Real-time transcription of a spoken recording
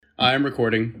I'm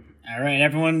recording. All right,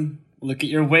 everyone, look at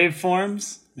your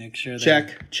waveforms. Make sure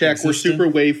Check. Consistent. We're super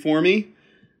waveformy.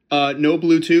 No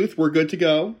Bluetooth. We're good to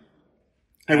go.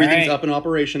 Everything's up and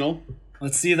operational.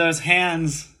 Let's see those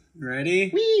hands.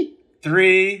 Ready? Whee!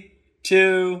 3,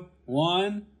 2,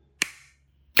 1.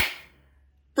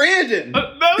 Brandon!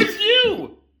 That was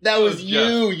you! That was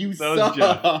you! Jeff. You that suck!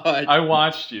 I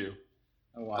watched you.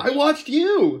 I watched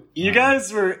you! You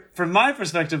guys were, from my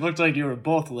perspective, looked like you were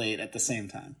both late at the same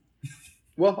time.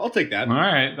 Well, I'll take that. All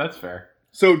right, that's fair.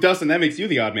 So, Dustin, that makes you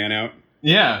the odd man out.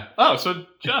 Yeah. Oh, so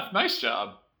Jeff, nice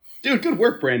job. Dude, good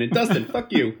work, Brandon. Dustin,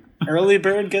 fuck you. Early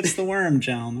bird gets the worm,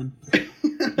 gentlemen.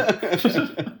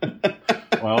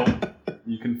 Well,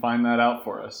 you can find that out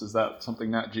for us. Is that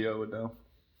something Nat Geo would know?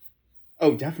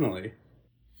 Oh, definitely.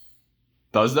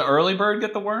 Does the early bird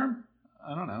get the worm?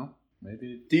 I don't know.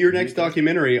 Maybe. Do your next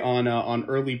documentary on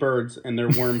early birds and their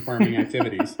worm farming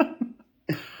activities.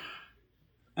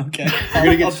 Okay. You're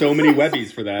going to get so many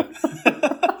Webbies for that.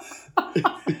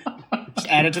 Just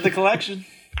add it to the collection.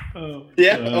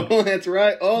 Yeah, that's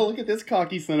right. Oh, look at this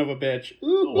cocky son of a bitch.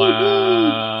 Ooh,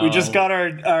 Wow. We just got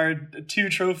our 2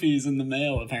 trophies in the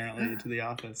mail, apparently, to the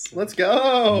office. Let's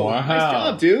go. Wow. Nice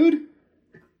job, dude.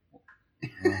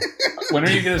 When are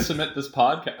you going to submit this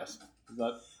podcast? Is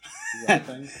that a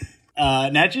thing?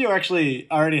 Nat Geo actually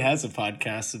already has a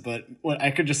podcast, but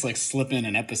I could just slip in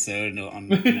an episode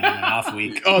on an off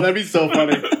week. Oh, that'd be so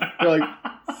funny. You're like,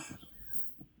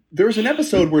 there's an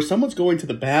episode where someone's going to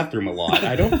the bathroom a lot.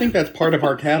 I don't think that's part of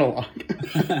our catalog.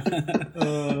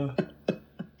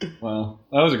 Well,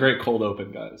 that was a great cold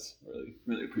open, guys. Really,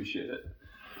 really appreciate it.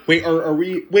 Wait, are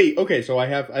we? Wait, okay. So I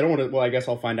don't want to. Well, I guess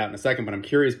I'll find out in a second. But I'm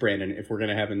curious, Brandon, if we're going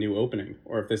to have a new opening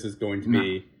or if this is going to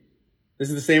be. This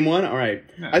is the same one. All right.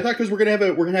 No. I thought because we're gonna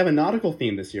have a nautical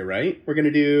theme this year, right? We're gonna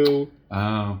do.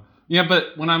 Oh. Yeah,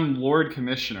 but when I'm Lord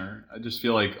Commissioner, I just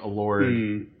feel like a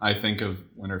Lord, I think of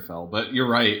Winterfell. But you're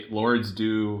right, Lords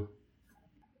do...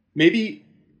 Maybe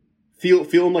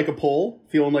feeling like a pole?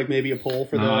 Feeling like maybe a pole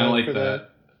for the... I like for that.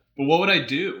 But what would I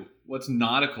do? What's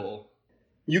nautical?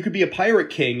 You could be a pirate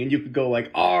king and you could go like,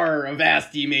 "Arr,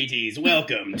 avast ye mateys,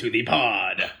 welcome to the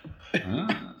pod."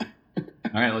 Ah. All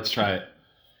right, let's try it.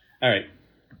 All right.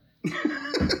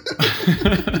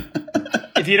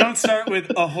 If you don't start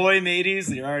with ahoy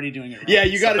mateys, you're already doing it wrong. Yeah,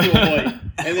 you got to do ahoy. And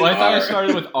then Well, I thought I arr.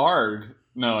 started with arg.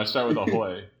 No, I start with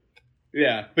ahoy.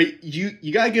 Yeah, but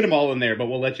you got to get them all in there, but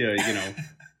we'll let you know.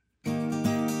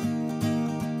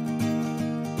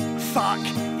 Fuck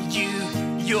you,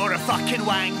 you're a fucking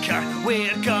wanker.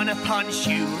 We're gonna punch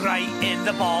you right in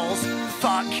the balls.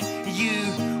 Fuck you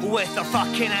with a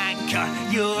fucking anchor.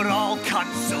 You're all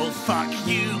cunts, so fuck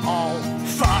you all.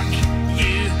 Fuck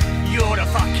you, you're a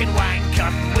fucking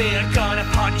wanker. We're gonna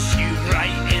punch you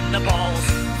right in the balls.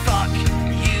 Fuck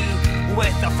you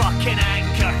with a fucking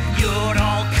anchor. You're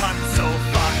all cunts, so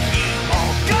fuck you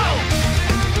all. Go!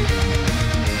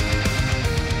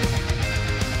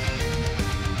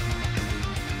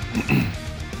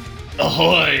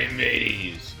 Ahoy,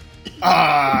 mateys!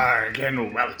 Arg,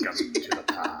 and welcome to the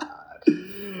pod.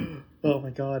 Oh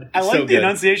my god. I like So the good.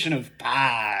 enunciation of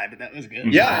pod. That was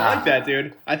good. Yeah, I like that,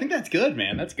 dude. I think that's good,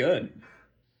 man. That's good.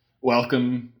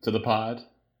 Welcome to the pod.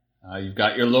 You've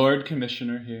got your Lord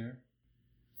Commissioner here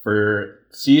for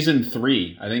season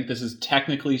 3. I think this is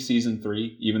technically season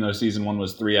 3, even though season 1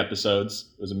 was 3 episodes.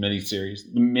 It was a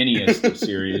mini-series. The miniest of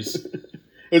series. It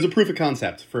was a proof of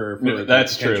concept for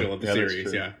That's the potential true. of the Yeah, that's series.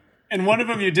 true. Yeah. And one of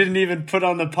them you didn't even put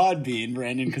on the Podbean,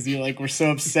 Brandon, because you were so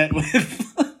upset with.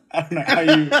 I don't know how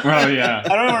you. Oh, yeah. I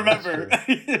don't remember.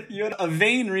 You had a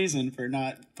vain reason for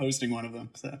not posting one of them.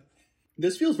 So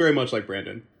This feels very much like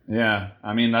Brandon. Yeah.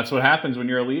 I mean, that's what happens when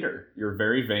you're a leader. You're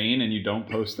very vain and you don't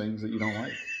post things that you don't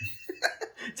like.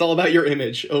 It's all about your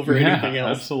image over anything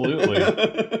else. Absolutely.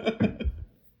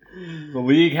 The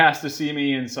league has to see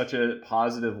me in such a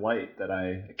positive light that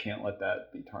I can't let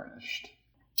that be tarnished.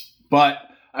 But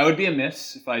I would be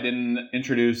amiss if I didn't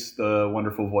introduce the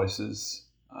wonderful voices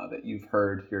that you've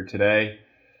heard here today.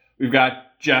 We've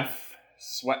got Jeff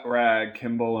Sweatrag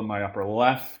Kimball in my upper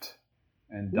left,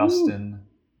 and Dustin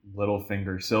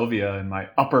Littlefinger Sylvia in my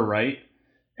upper right,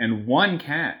 and one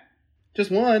cat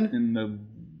Just one. in the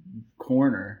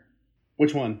corner.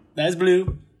 Which one? that's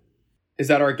Blue. Is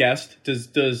that our guest?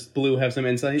 Does Blue have some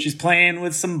insight? She's playing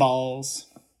with some balls.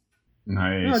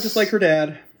 Nice. No, just like her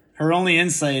dad. Her only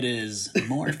insight is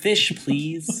more fish,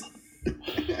 please.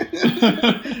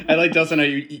 I like Dustin how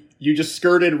you just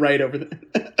skirted right over the...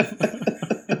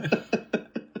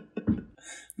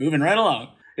 Moving right along.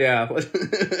 Yeah.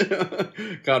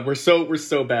 God, we're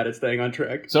so bad at staying on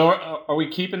track. So are we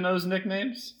keeping those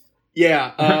nicknames?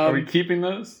 Yeah. Are we keeping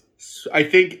those? I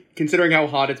think, considering how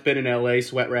hot it's been in LA,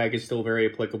 Sweat Rag is still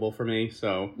very applicable for me,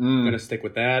 so I'm going to stick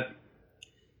with that.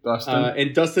 Dustin?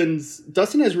 And Dustin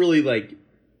has really, like,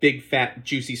 big, fat,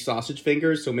 juicy sausage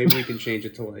fingers, so maybe we can change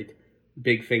it to, like,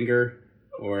 Big Finger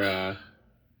or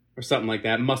something like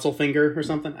that. Muscle Finger or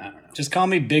something? I don't know. Just call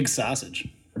me Big Sausage.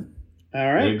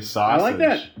 All right. Big sausage. I like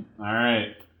that. All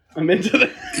right. I'm into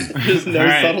that. There's no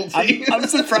subtlety. I'm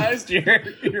surprised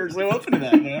you're so open to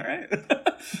that. But all right.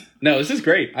 No, this is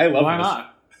great. I love Why this.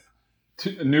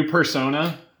 not? A new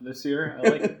persona this year. I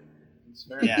like it. It's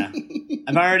very Yeah.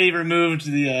 I've already removed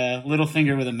the little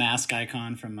finger with a mask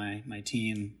icon from my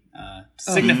team to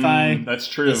signify that's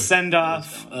true. the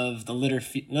send-off of the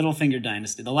Littlefinger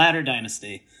dynasty, the latter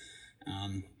dynasty.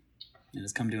 It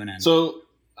has come to an end. So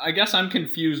I guess I'm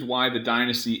confused why the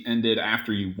dynasty ended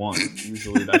after you won.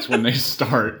 Usually that's when they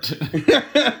start.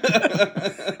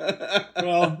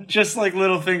 Well, just like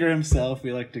Littlefinger himself,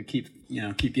 we like to keep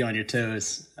you on your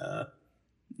toes.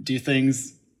 Do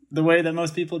things the way that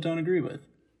most people don't agree with.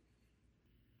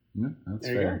 Yeah, that's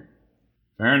There you fair.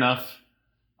 Fair enough.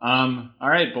 All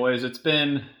right, boys. It's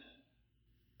been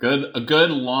a good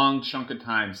long chunk of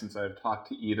time since I've talked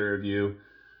to either of you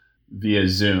via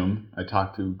Zoom. I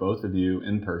talked to both of you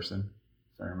in person.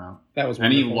 Fair amount. That was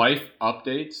Any wonderful. life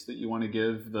updates that you want to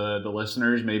give the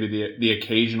listeners? Maybe the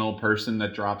occasional person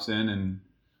that drops in and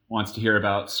wants to hear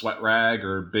about Sweat Rag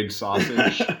or Big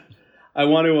Sausage. I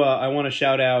want to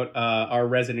shout out our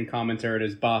resident commentator at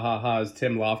his Bahaha's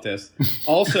Tim Loftus.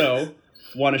 Also,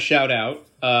 want to shout out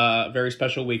very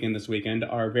special weekend this weekend.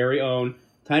 Our very own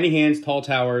Tiny Hands, Tall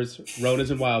Towers,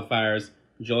 Ronas and Wildfires,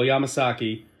 Joel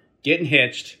Yamasaki, getting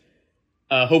hitched.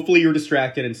 Hopefully you're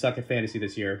distracted and suck at fantasy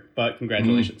this year, but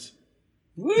congratulations.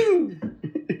 Woo!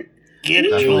 Get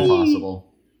it, Definitely Joel.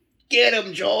 possible. Get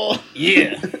him, Joel!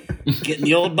 Yeah. Getting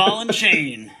the old ball and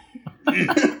chain.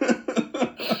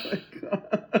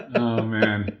 Oh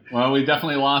man. Well, we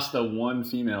definitely lost the one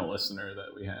female listener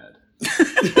that we had.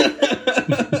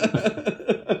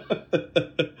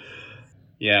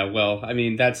 Yeah, well, I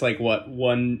mean, that's like, what,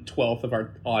 1/12 of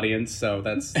our audience, so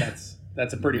that's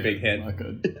a pretty big hit. Not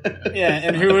good. Yeah,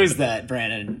 and who is that,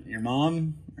 Brandon? Your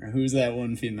mom? Or who's that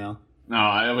one female? No,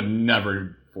 I would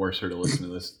never force her to listen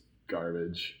to this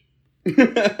garbage.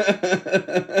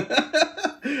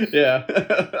 Yeah.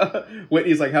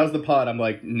 Whitney's like, how's the pod? I'm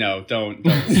like, no, don't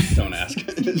ask.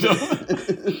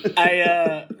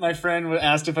 My friend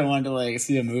asked if I wanted to like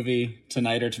see a movie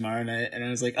tonight or tomorrow night, and I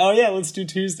was like, oh yeah, let's do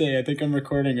Tuesday. I think I'm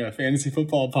recording a fantasy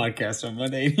football podcast on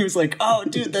Monday. And he was like, oh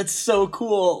dude, that's so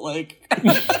cool. Like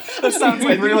that sounds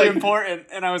like really important.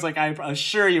 And I was like, I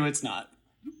assure you it's not.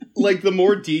 Like, the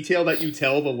more detail that you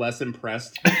tell, the less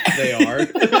impressed they are.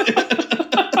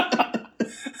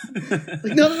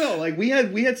 Like, no. Like, we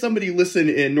had somebody listen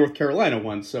in North Carolina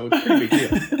once, so it's a pretty big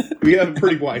deal. We have a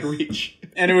pretty wide reach.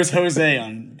 And it was Jose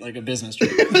on like a business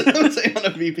trip. Jose on a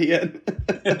VPN.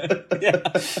 Yeah.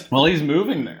 Well, he's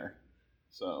moving there.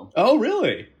 So, Oh,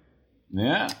 really?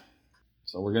 yeah.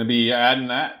 So we're going to be adding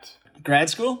that. Grad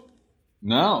school?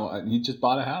 No, he just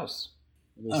bought a house.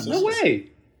 with his Oh, No sister. way.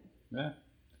 Yeah.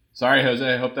 Sorry,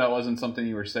 Jose. I hope that wasn't something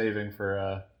you were saving for,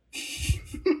 I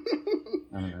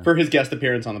don't know. For his guest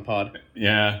appearance on the pod.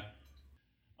 Yeah.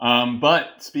 But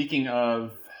speaking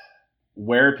of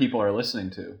where people are listening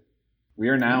to, we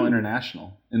are now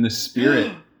international in the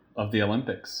spirit of the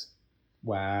Olympics.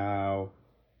 Wow.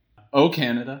 Oh,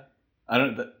 Canada. I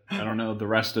don't know the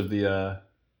rest of the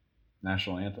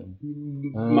national anthem.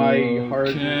 My Oh,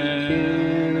 heart,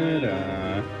 Canada.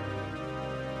 Canada.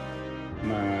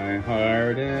 My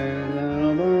heart is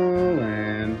on the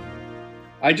land.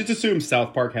 I just assume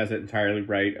South Park has it entirely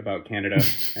right about Canada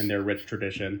and their rich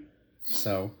tradition.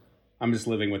 So I'm just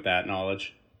living with that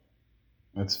knowledge.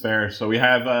 That's fair. So we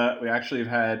actually have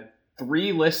had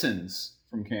 3 listens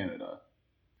from Canada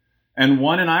and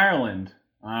 1 in Ireland.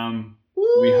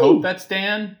 We hope that's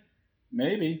Dan.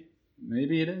 Maybe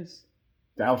it is.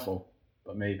 Doubtful,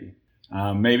 but maybe.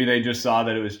 Maybe they just saw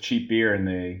that it was cheap beer and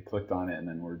they clicked on it and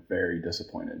then were very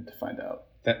disappointed to find out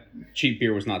that cheap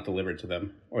beer was not delivered to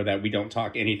them, or that we don't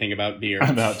talk anything about beer.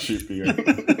 about cheap beer.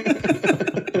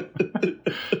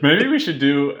 Maybe we should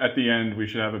do at the end. We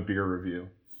should have a beer review.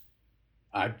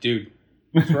 Dude,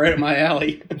 it's right up my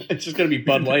alley. It's just gonna be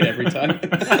Bud Light every time.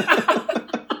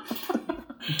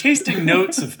 Tasting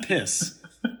notes of piss.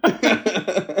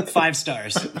 5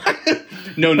 stars.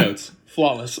 No notes.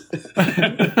 Flawless.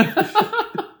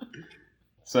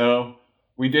 So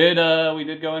we did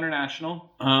go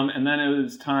international, and then it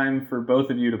was time for both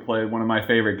of you to play one of my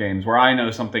favorite games, where I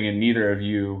know something and neither of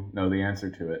you know the answer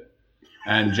to it,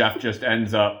 and Jeff just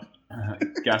ends up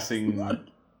guessing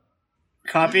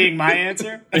Copying my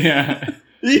answer? Yeah.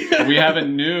 Yeah. We have a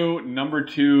new number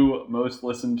 2 most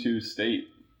listened to state.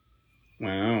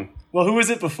 Wow. Well, who was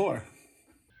it before?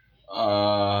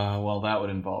 Well, that would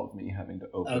involve me having to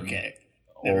open. Okay.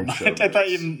 Never old mind. show I thought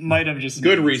you notes. might have just...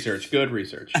 Good research. Good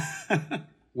research.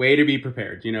 Way to be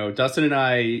prepared. You know, Dustin and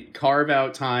I carve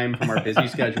out time from our busy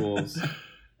schedules.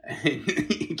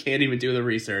 You can't even do the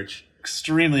research.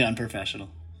 Extremely unprofessional.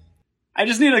 I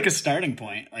just need like a starting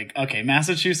point. Like, okay,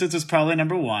 Massachusetts is probably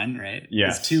number 1, right?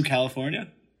 Yes. Is 2 California?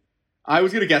 I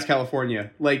was gonna guess California,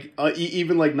 like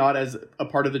even like not as a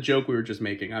part of the joke we were just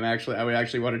making. I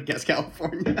actually wanted to guess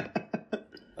California.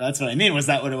 That's what I mean. Was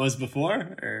that what it was before?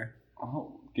 Or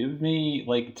Oh, give me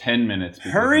like 10 minutes.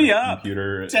 because Hurry my up!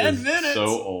 Computer 10 is minutes! so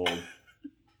old.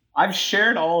 I've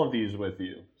shared all of these with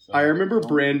you. So I remember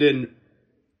Brandon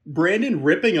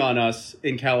ripping on us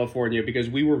in California because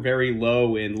we were very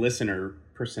low in listener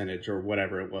percentage or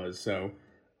whatever it was. So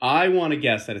I want to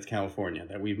guess that it's California,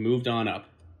 that we've moved on up.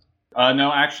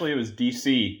 No, actually, it was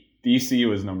DC. DC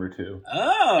was number 2.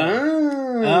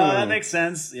 Oh, that makes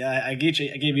sense. Yeah, I gave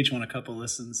each one a couple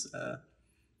listens.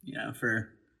 For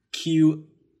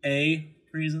QA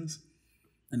reasons.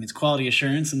 That means quality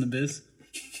assurance in the biz.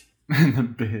 In the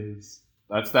biz.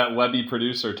 That's that Webby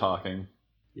producer talking.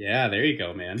 Yeah, there you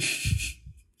go, man.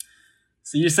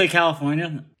 So you say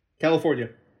California? California.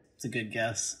 It's a good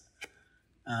guess.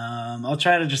 I'll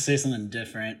try to just say something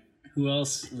different. Who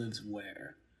else lives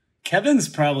where? Kevin's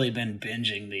probably been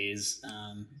binging these.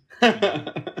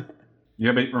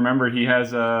 Yeah, but remember he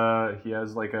has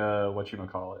like a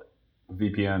whatchamacallit,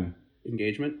 VPN.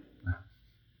 Engagement.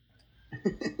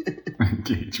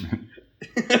 Engagement.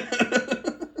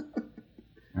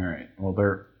 All right. Well, there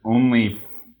are only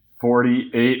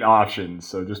 48 options,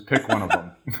 so just pick one of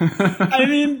them. I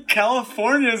mean,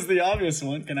 California is the obvious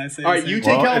one. Can I say? All right, you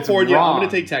take Well, California. it's I'm wrong. going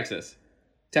to take Texas.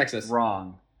 Texas.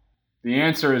 Wrong. The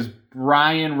answer is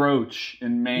Brian Roach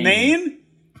in Maine. Maine?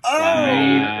 Oh,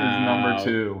 Maine Wow. is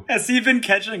number 2. has he been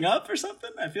catching up or something?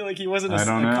 I feel like he wasn't I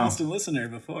don't a know. constant listener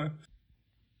before.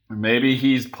 Maybe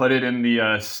he's put it in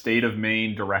the state of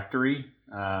Maine directory.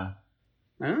 Oh.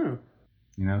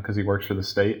 Because he works for the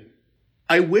state.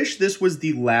 I wish this was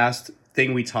the last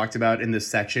thing we talked about in this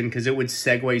section because it would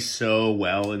segue so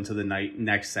well into the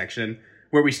next section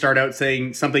where we start out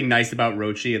saying something nice about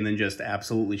Rochi and then just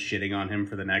absolutely shitting on him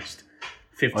for the next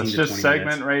 15 Let's to 20 just segment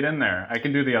minutes. right in there. I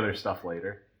can do the other stuff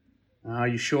later.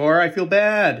 You sure? I feel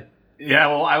bad. Yeah,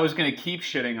 well, I was going to keep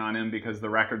shitting on him because the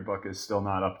record book is still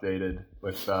not updated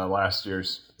with last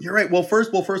year's. You're right. Well,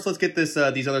 first, let's get these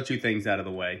other 2 things out of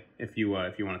the way if you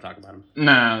want to talk about them.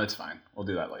 No, that's fine. We'll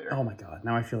do that later. Oh my god!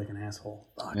 Now I feel like an asshole.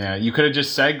 Fuck. Yeah, you could have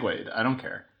just segued. I don't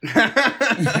care.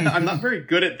 I'm not very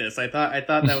good at this. I thought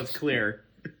that was clear.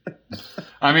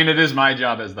 I mean, it is my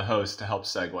job as the host to help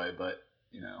segue, but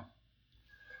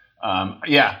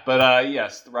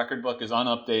yes, the record book is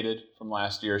unupdated from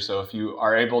last year. So if you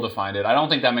are able to find it, I don't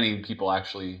think that many people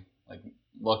actually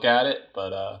look at it,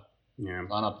 but Yeah.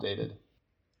 it's unupdated.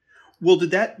 Well,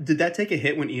 did that take a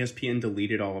hit when ESPN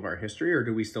deleted all of our history, or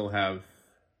do we still have?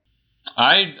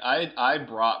 I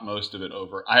brought most of it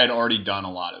over. I had already done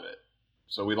a lot of it,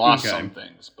 so we lost Okay. some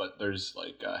things. But there's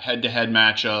head-to-head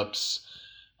matchups.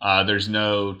 There's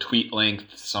no tweet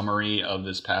length summary of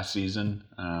this past season.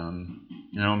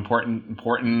 Important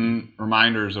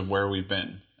reminders of where we've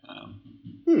been.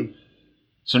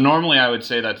 So normally I would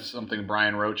say that's something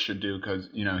Brian Roach should do because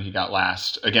he got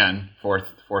last again, fourth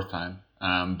time.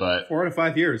 But 4 out of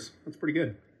 5 years. That's pretty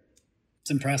good.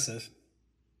 It's impressive.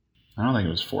 I don't think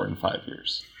it was 4 and 5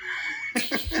 years.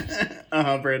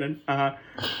 Brandon.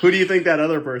 Who do you think that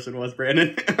other person was,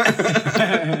 Brandon?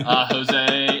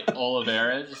 Jose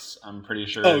Olivares. I'm pretty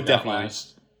sure. Oh, got definitely.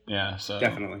 last. Yeah. So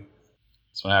Definitely.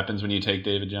 that's what happens when you take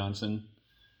David Johnson.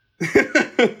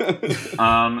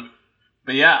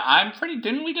 But yeah,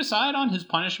 didn't we decide on his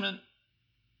punishment?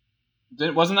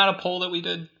 Wasn't that a poll that we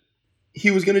did? He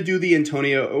was going to do the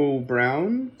Antonio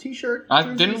Brown t-shirt.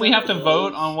 Didn't we have to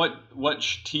vote on what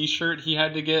t-shirt he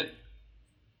had to get?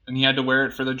 And he had to wear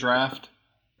it for the draft?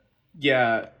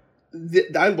 Yeah.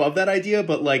 I love that idea,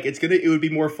 but it would be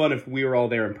more fun if we were all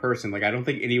there in person. I don't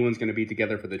think anyone's going to be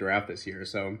together for the draft this year,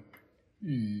 so.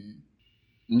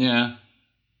 Yeah.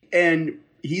 And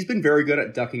he's been very good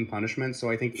at ducking punishment,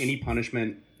 so I think any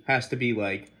punishment has to be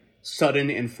sudden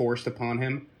and forced upon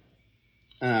him.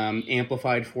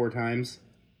 Amplified 4 times.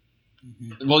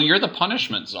 Well, you're the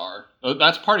punishment czar.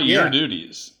 That's part of your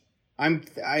duties.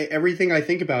 Everything I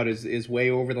think about is way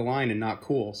over the line and not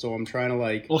cool, so I'm trying to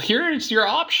Well, here's your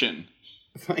option.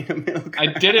 find a middle I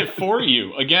ground. did it for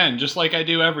you. Again, just like I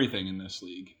do everything in this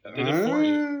league. I did it for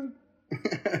you.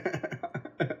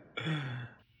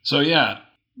 So yeah,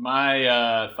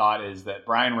 my thought is that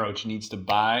Brian Roach needs to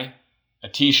buy a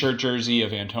T-shirt jersey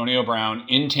of Antonio Brown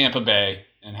in Tampa Bay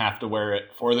and have to wear it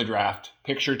for the draft.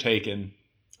 Picture taken.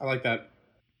 I like that.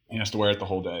 He has to wear it the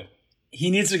whole day.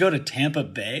 He needs to go to Tampa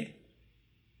Bay?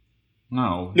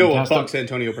 No. No, Bucks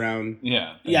Antonio Brown.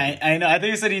 Yeah. Yeah, I know. I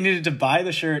think he said he needed to buy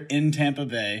the shirt in Tampa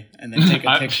Bay and then take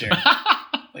a picture.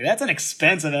 Like, that's an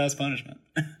expensive-ass punishment.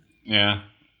 Yeah.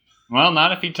 Well,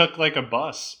 not if he took, like, a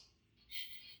bus.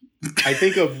 I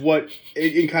think of what,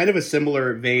 in kind of a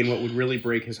similar vein, what would really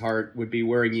break his heart would be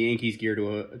wearing Yankees gear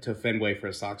to Fenway for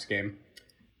a Sox game.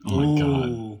 Oh, my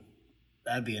God.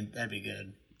 That'd be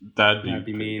good. That'd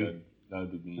be mean. Good.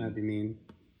 That'd be mean. That'd be mean.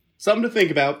 Something to think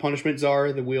about. Punishment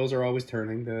czar. The wheels are always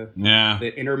turning.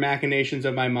 The inner machinations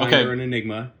of my mind are an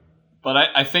enigma. But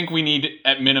I think we need,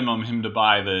 at minimum, him to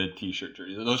buy the T-shirt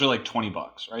jersey. Those are like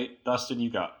 $20, right? Dustin,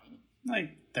 you got like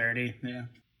 30,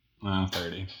 yeah.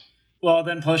 30. Well,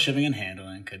 then plus shipping and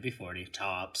handling could be 40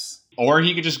 tops. Or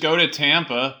he could just go to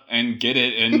Tampa and get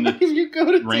it in you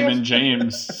go to Raymond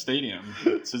James Stadium.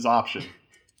 It's his option.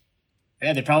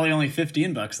 Yeah, they're probably only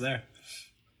 $15 there.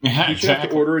 Yeah, you should have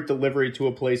to order it delivery to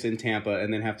a place in Tampa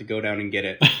and then have to go down and get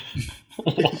it.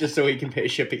 Just so he can pay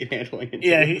shipping and handling. And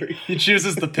yeah, he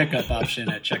chooses the pickup option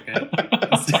at checkout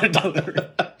instead of delivery.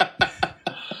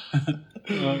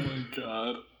 Oh my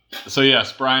God. So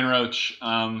yes, Brian Roach.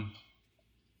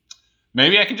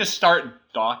 Maybe I can just start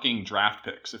docking draft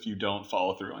picks if you don't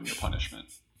follow through on your punishment.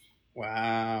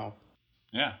 Wow.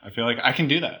 Yeah, I feel like I can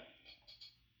do that.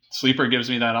 Sleeper gives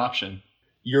me that option.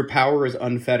 Your power is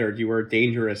unfettered. You are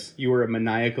dangerous. You are a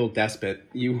maniacal despot.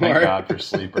 Thank God for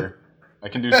Sleeper. I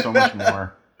can do so much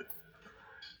more.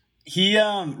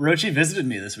 Rochi visited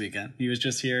me this weekend. He was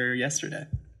just here yesterday.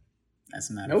 As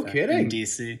a matter of fact. No kidding. In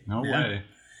DC. No way.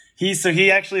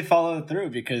 He actually followed through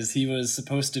because he was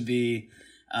supposed to be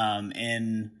at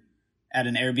an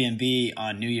Airbnb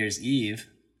on New Year's Eve,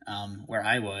 where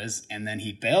I was, and then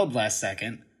he bailed last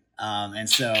second. And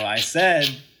so I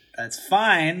said, that's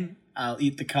fine. I'll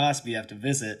eat the cost, but you have to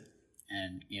visit.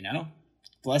 And,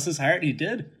 bless his heart, he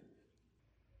did.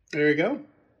 There you go.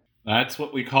 That's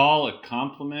what we call a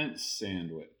compliment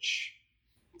sandwich.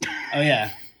 Oh,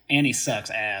 yeah. And he sucks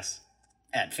ass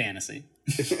at fantasy.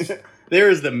 There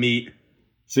is the meat.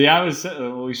 See,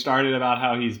 we started about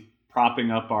how he's propping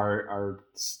up our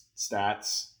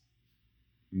stats,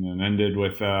 and then ended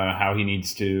with how he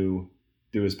needs to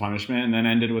do his punishment, and then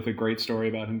ended with a great story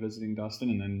about him visiting Dustin,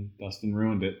 and then Dustin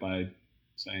ruined it by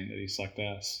saying that he sucked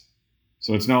ass.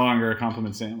 So it's no longer a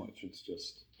compliment sandwich. It's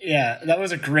just... Yeah, that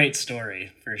was a great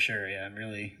story, for sure. Yeah,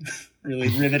 really, really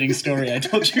riveting story I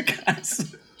told you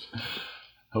guys.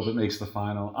 Hope it makes the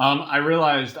final. I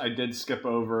realized I did skip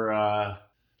over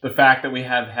the fact that we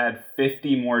have had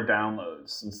 50 more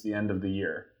downloads since the end of the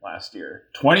year last year.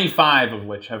 25 of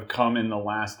which have come in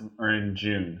in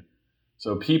June.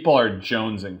 So people are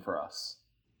jonesing for us.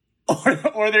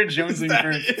 Or they're jonesing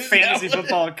for fantasy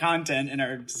football content and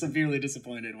are severely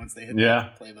disappointed once they hit the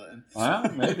play button.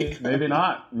 Well, maybe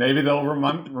not. Maybe they'll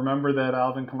remember that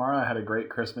Alvin Kamara had a great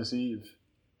Christmas Eve.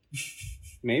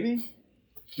 Maybe.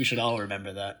 We should all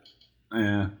remember that.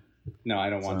 Yeah. No, I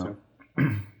don't want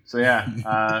to. So yeah,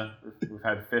 we've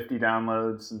had 50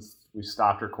 downloads since we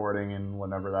stopped recording and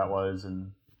whenever that was,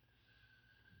 and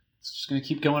it's just going to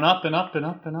keep going up and up and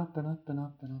up and up and up and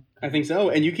up and up. I think so.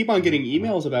 And you keep on getting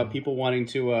emails about people wanting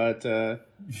to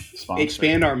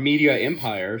expand our media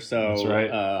empire. So that's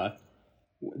right.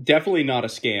 Definitely not a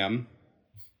scam.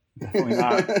 Definitely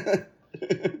not.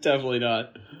 Definitely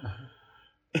not.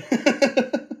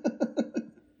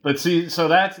 But see, so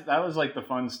that was like the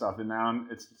fun stuff, and now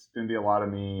it's going to be a lot of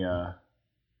me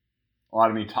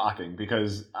talking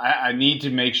because I need to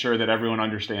make sure that everyone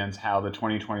understands how the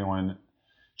 2021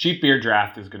 cheap beer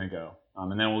draft is going to go,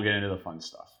 and then we'll get into the fun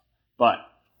stuff. But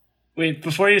wait,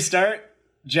 before you start,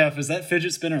 Jeff, is that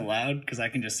fidget spinner loud? Because I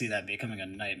can just see that becoming a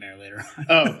nightmare later on.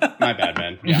 Oh, my bad,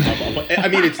 man. Yeah, I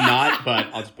mean it's not, but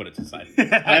I'll just put it to the side.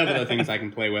 I have other things I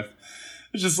can play with.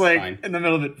 It's just like fine. In the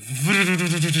middle of it.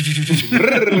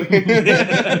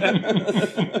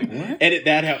 Edit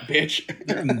that out, bitch. Is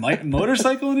there a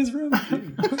motorcycle in his room?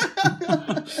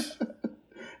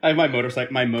 I have my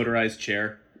motorcycle, my motorized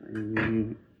chair.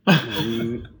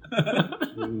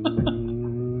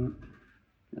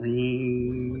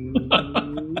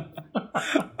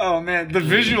 Oh man, the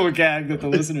visual gag that the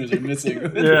listeners are missing.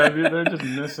 Yeah, dude, they're just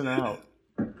missing out.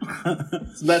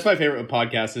 So that's my favorite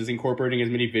podcast is incorporating as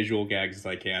many visual gags as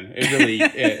I can. It really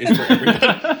is for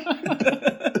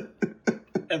everybody.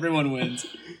 Everyone wins.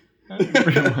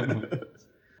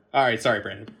 All right, sorry,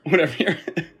 Brandon. Whatever.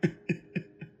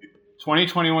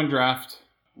 2021 draft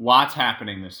lots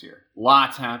happening this year.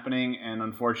 Lots happening, and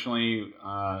unfortunately,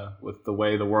 with the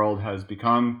way the world has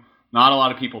become, not a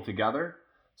lot of people together.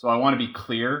 So I want to be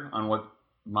clear on what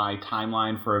my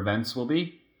timeline for events will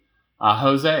be.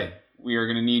 Jose, we are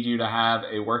going to need you to have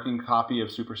a working copy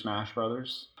of Super Smash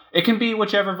Brothers. It can be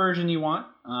whichever version you want.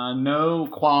 No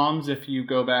qualms if you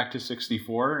go back to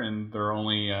 64 and there are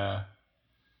only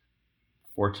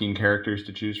 14 characters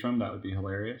to choose from. That would be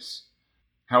hilarious.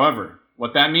 However,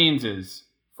 what that means is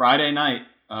Friday night,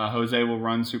 Jose will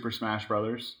run Super Smash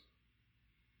Brothers.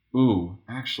 Ooh,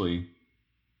 actually,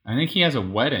 I think he has a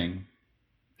wedding.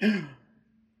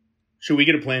 Should we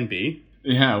get a plan B?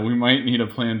 Yeah, we might need a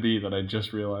plan B that I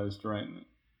just realized right now.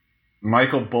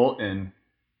 Michael Bolton,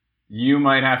 you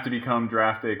might have to become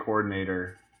draft day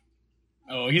coordinator.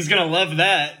 Oh, he's going to love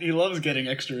that. He loves getting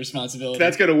extra responsibility.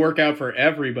 That's going to work out for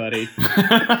everybody.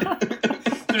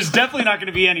 There's definitely not going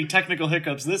to be any technical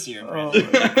hiccups this year. Oh my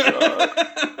God.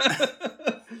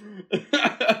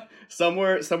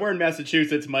 Somewhere in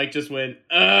Massachusetts, Mike just went,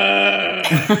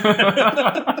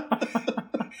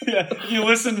 Yeah, if you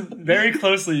listen very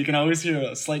closely, you can always hear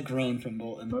a slight groan from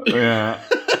Bolton. Yeah.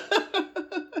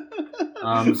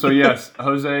 So yes,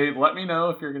 Jose, let me know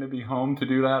if you're going to be home to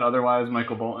do that. Otherwise,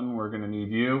 Michael Bolton, we're going to need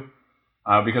you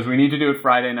because we need to do it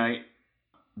Friday night.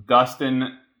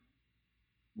 Dustin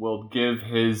will give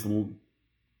his the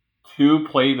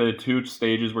two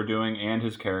stages we're doing and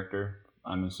his character.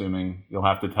 I'm assuming you'll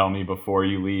have to tell me before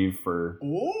you leave for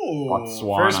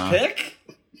Botswana. First pick?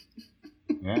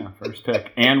 Yeah, first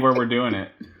pick. And where we're doing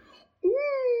it.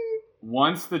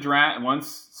 Once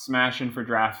Smashing for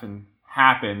Drafting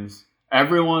happens,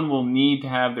 everyone will need to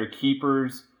have their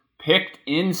keepers picked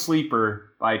in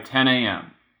Sleeper by 10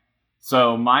 a.m.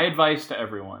 So my advice to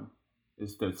everyone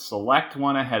is to select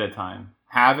one ahead of time,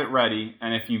 have it ready,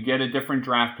 and if you get a different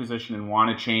draft position and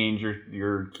want to change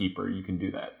your keeper, you can do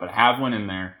that. But have one in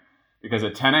there, because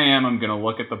at 10 a.m. I'm going to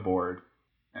look at the board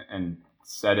and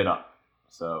set it up.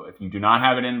 So if you do not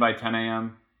have it in by 10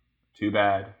 a.m., too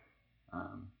bad.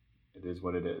 It is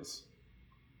what it is.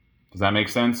 Does that make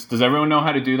sense? Does everyone know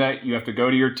how to do that? You have to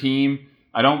go to your team.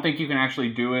 I don't think you can actually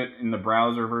do it in the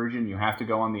browser version. You have to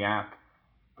go on the app.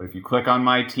 But if you click on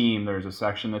My Team, there's a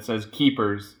section that says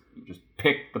Keepers. You just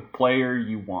pick the player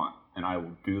you want, and I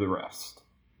will do the rest.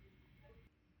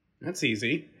 That's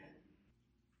easy.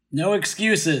 No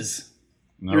excuses.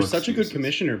 You're such a good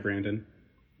commissioner, Brandon.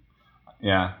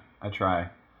 Yeah, I try.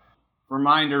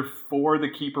 Reminder for the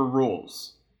keeper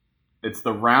rules. It's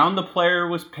the round the player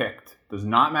was picked. Does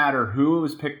not matter who it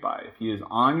was picked by. If he is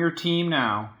on your team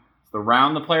now, it's the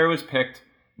round the player was picked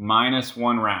minus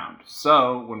 1 round.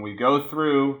 So when we go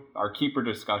through our keeper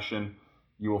discussion,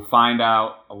 you will find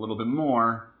out a little bit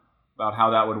more about how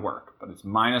that would work. But it's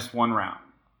minus 1 round.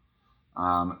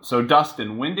 So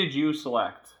Dustin, when did you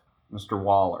select Mr.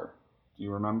 Waller? Do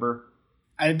you remember?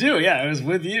 I do, yeah. I was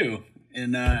with you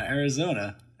in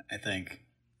Arizona, I think.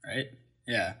 Right?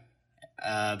 Yeah.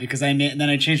 Because then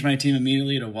I changed my team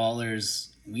immediately to Waller's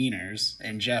Wieners,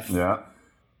 and Jeff. Yeah.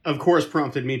 Of course,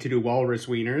 prompted me to do Walrus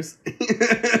Wieners.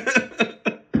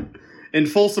 In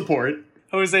full support.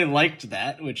 Jose liked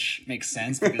that, which makes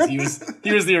sense because he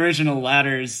was the original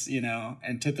Ladders,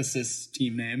 antithesis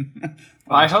team name.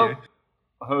 I hope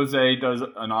Jose does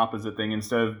an opposite thing.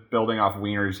 Instead of building off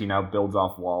wieners, he now builds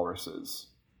off walruses.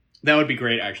 That would be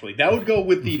great, actually. That would go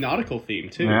with the nautical theme,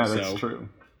 too. Yeah, that's true.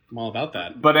 I'm all about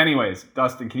that. But anyways,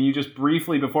 Dustin, can you just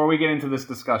briefly, before we get into this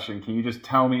discussion, can you just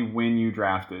tell me when you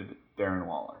drafted Darren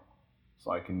Waller?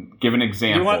 So I can give an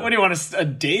example. What do you want, a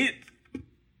date?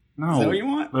 No. Is that what you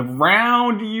want? The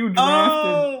round you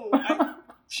drafted. Oh!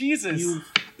 Jesus. You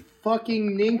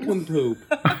fucking nincompoop.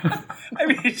 I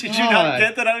mean, did you not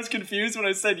get that I was confused when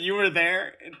I said you were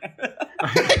there?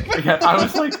 Yeah, I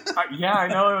was like, yeah, I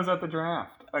know I was at the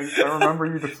draft. I remember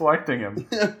you just selecting him.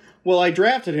 Well, I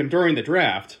drafted him during the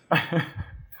draft.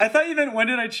 I thought you meant when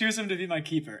did I choose him to be my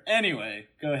keeper? Anyway,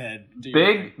 go ahead.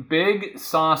 Big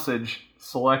Sausage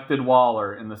selected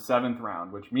Waller in the 7th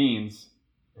round, which means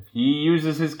if he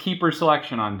uses his keeper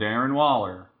selection on Darren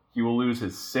Waller, he will lose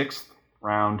his 6th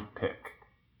round pick.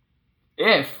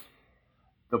 If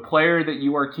the player that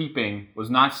you are keeping was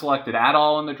not selected at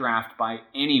all in the draft by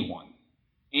anyone,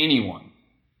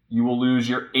 you will lose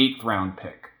your 8th round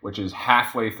pick, which is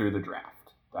halfway through the draft.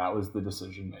 That was the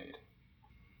decision made.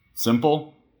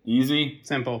 Simple, easy.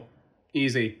 Simple,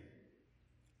 easy.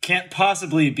 Can't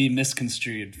possibly be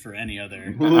misconstrued for any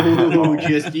other. Ooh,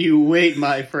 just you wait,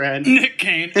 my friend. Nick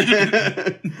Kane.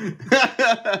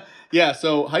 Yeah,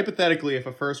 so hypothetically, if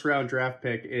a first round draft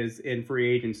pick is in free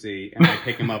agency and I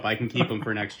pick him up, I can keep him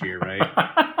for next year, right?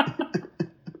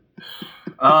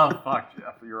 Oh, fuck,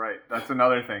 Jeff. You're right. That's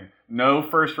another thing. No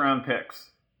first-round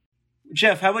picks.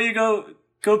 Jeff, how about you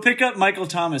go pick up Michael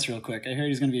Thomas real quick? I heard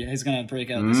he's gonna break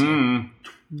out this year.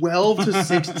 12 to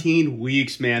 16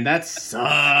 weeks, man. That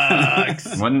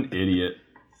sucks. What an idiot.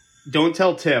 Don't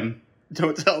tell Tim.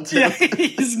 Don't tell Tim. Yeah,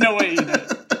 he's no way he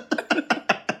did.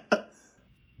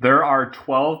 There are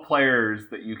 12 players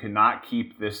that you cannot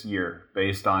keep this year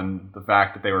based on the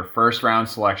fact that they were first-round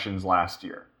selections last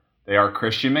year. They are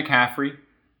Christian McCaffrey,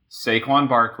 Saquon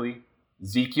Barkley,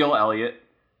 Ezekiel Elliott,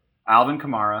 Alvin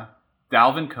Kamara,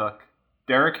 Dalvin Cook,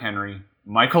 Derrick Henry,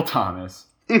 Michael Thomas,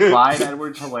 Clyde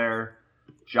Edwards-Helaire,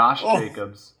 Josh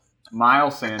Jacobs,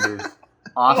 Miles Sanders,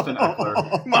 Austin Eckler,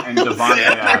 and Devontae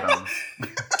Adams.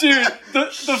 Dude, the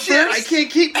first I can't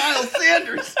keep Miles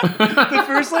Sanders. the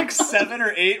first like 7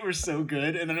 or 8 were so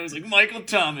good, and then it was like Michael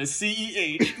Thomas,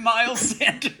 CEH, Miles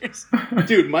Sanders.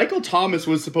 Dude, Michael Thomas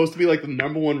was supposed to be like the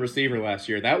number 1 receiver last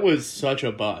year. That was such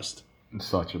a bust.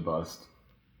 Such a bust.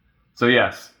 So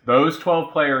yes, those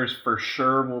 12 players for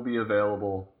sure will be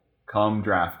available come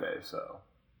draft day. So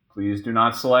please do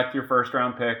not select your first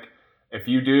round pick. If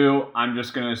you do, I'm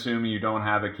just going to assume you don't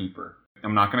have a keeper.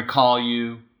 I'm not going to call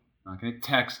you. I'm not going to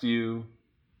text you.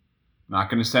 I'm not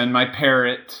going to send my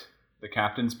parrot, the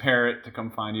captain's parrot, to come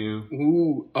find you.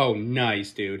 Ooh, oh,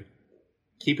 nice, dude.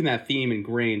 Keeping that theme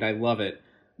ingrained. I love it.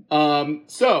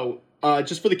 So,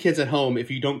 just for the kids at home, if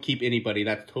you don't keep anybody,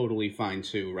 that's totally fine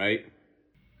too, right?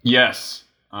 Yes,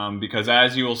 because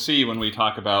as you will see when we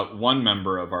talk about one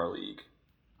member of our league,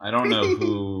 I don't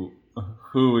know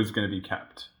who is going to be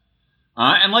kept.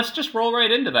 And let's just roll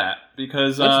right into that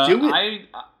because Let's do it.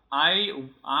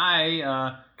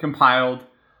 I compiled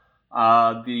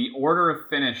the order of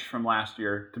finish from last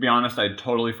year. To be honest, I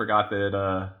totally forgot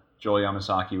that Joel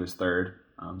Yamasaki was third.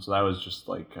 So that was just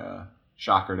like a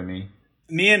shocker to me.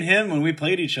 Me and him, when we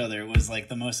played each other, was like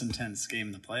the most intense game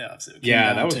in the playoffs. It came Yeah,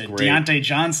 down that was to great. Deontay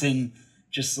Johnson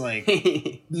just like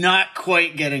not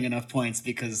quite getting enough points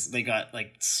because they got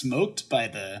like smoked by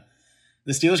the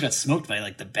Steelers got smoked by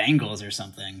like the Bengals or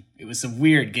something. It was a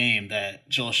weird game that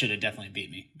Joel should have definitely beat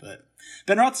me. But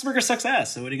Ben Roethlisberger sucks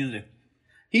ass, so what are you going to do?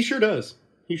 He sure does.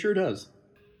 He sure does.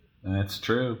 That's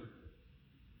true.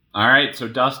 All right, so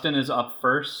Dustin is up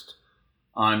first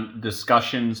on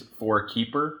discussions for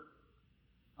keeper.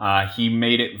 He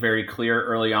made it very clear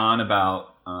early on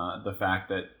about the fact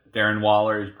that Darren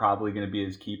Waller is probably going to be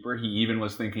his keeper. He even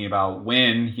was thinking about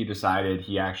when he decided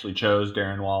he actually chose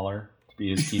Darren Waller to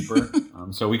be his keeper.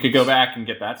 So we could go back and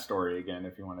get that story again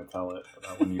if you want to tell it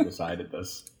about when you decided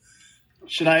this.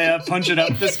 Should I punch it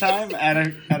up this time? Add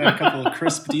a couple of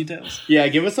crisp details? Yeah,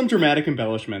 give us some dramatic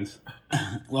embellishments.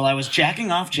 Well, I was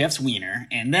jacking off Jeff's wiener,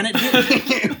 and then it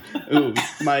did. Ooh,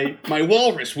 my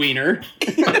walrus wiener.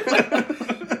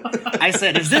 I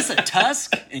said, "Is this a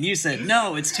tusk?" And you said,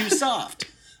 "No, it's too soft."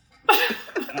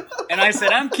 And I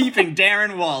said, "I'm keeping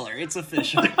Darren Waller. It's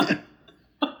official."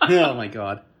 Oh my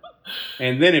god.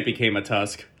 And then it became a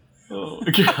tusk. Oh,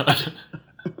 God.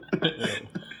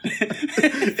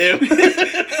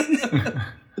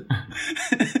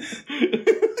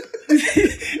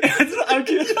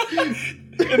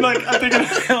 And like I'm thinking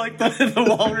like the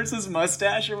walrus's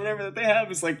mustache or whatever that they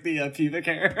have is like the pubic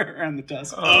hair around the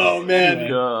tusk. Oh man.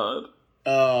 God.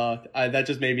 That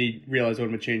just made me realize what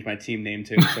I'm gonna change my team name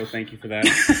to. So thank you for that.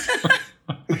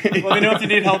 Let me know if you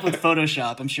need help with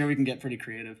Photoshop. I'm sure we can get pretty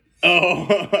creative.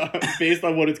 Oh, based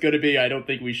on what it's going to be, I don't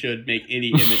think we should make any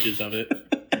images of it.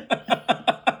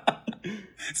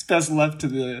 It's best left to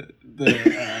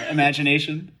the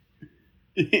imagination.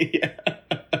 Yeah.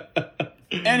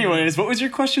 Anyways, what was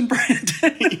your question,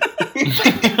 Brandon?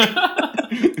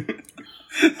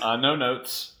 No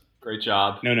notes. Great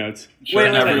job. No notes. Sure,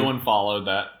 Wait. everyone followed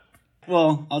that.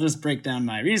 Well, I'll just break down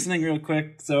my reasoning real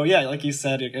quick. So yeah, like you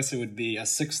said, I guess it would be a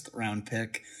 6th round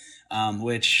pick,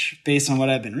 which based on what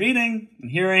I've been reading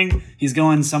and hearing, he's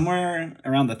going somewhere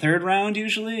around the 3rd round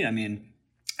usually. I mean,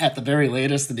 at the very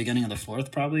latest, the beginning of the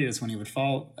 4th probably is when he would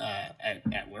fall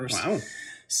at worst. Wow.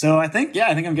 So I think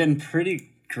I'm getting pretty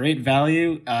great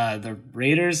value. The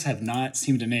Raiders have not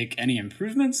seemed to make any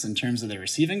improvements in terms of their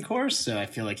receiving course, so I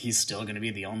feel like he's still going to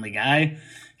be the only guy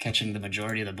catching the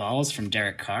majority of the balls from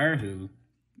Derek Carr, who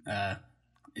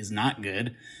is not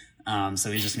good.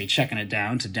 So he's just me checking it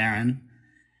down to Darren,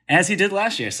 as he did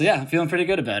last year. So yeah, I'm feeling pretty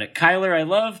good about it. Kyler I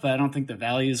love, but I don't think the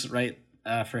value's right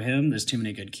for him. There's too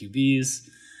many good QBs,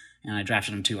 and I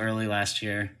drafted him too early last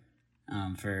year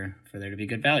for there to be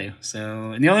good value.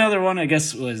 So, and the only other one I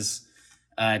guess was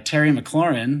Terry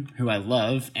McLaurin, who I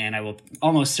love, and I will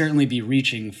almost certainly be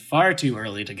reaching far too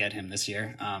early to get him this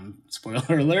year.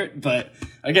 Spoiler alert, but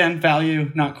again,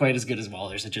 value not quite as good as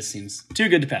Waller's. It just seems too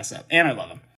good to pass up, and I love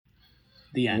him.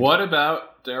 The end. What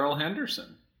about Darrell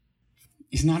Henderson?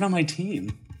 He's not on my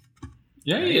team.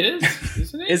 Yeah, he is,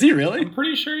 isn't he? Is he really? I'm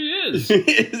pretty sure he is.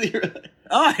 Is he really?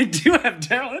 Oh, I do have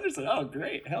Darrell Henderson. Oh,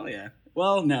 great. Hell yeah.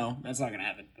 Well, no, that's not going to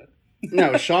happen, but...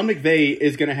 No, Sean McVay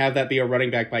is going to have that be a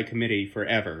running back by committee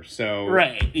forever. So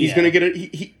right, he's going to get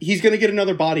he's going to get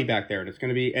another body back there, and it's going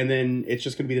to be, and then it's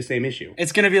just going to be the same issue.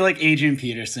 It's going to be like Adrian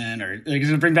Peterson, or they're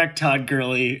going to bring back Todd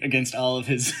Gurley against all of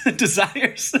his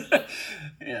desires.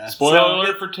 Yeah. Spoiler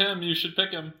alert for Tim. You should pick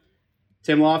him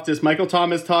Tim Loftus, Michael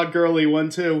Thomas, Todd Gurley,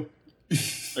 1-2.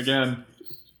 again.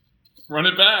 Run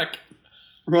it back.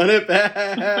 Run it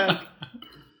back.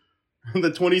 The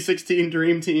 2016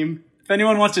 Dream Team. If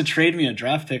anyone wants to trade me a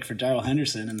draft pick for Darrell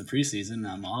Henderson in the preseason,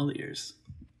 I'm all ears.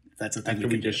 That's a thing. After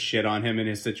we just shit on him in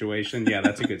his situation, yeah,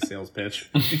 that's a good sales pitch.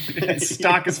 His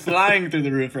stock is flying through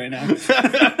the roof right now. Is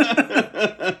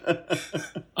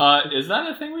that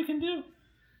a thing we can do?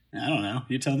 I don't know.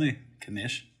 You tell me,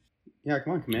 Kamish. Yeah,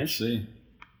 come on, Let's Kamish. see.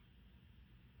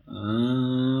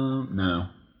 No,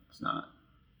 it's not.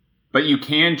 But you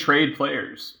can trade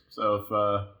players. So if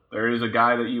there is a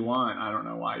guy that you want, I don't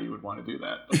know why you would want to do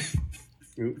that. But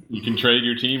you can trade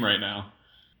your team right now.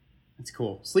 That's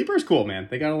cool. Sleeper's cool, man.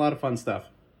 They got a lot of fun stuff.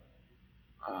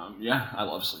 Yeah, I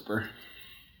love Sleeper.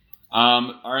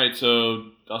 All right, so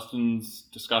Dustin's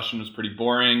discussion was pretty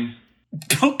boring.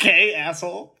 Okay,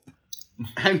 asshole.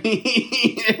 I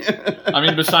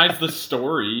mean, Besides the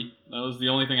story, that was the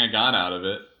only thing I got out of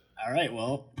it. All right,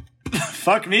 well,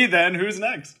 fuck me then. Who's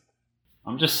next?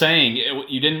 I'm just saying,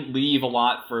 you didn't leave a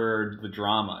lot for the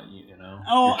drama, you know?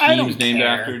 Oh, Your I team's don't named care.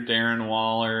 after Darren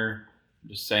Waller. I'm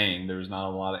just saying, there was not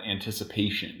a lot of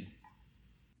anticipation.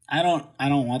 I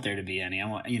don't want there to be any.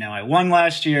 I won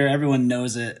last year. Everyone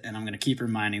knows it, and I'm going to keep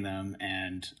reminding them,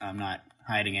 and I'm not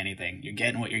hiding anything. You're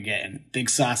getting what you're getting. Big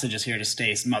Sausage is here to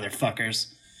stay,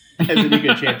 motherfuckers. as any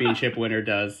good championship winner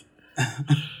does.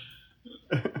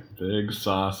 Big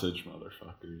Sausage,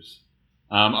 motherfuckers.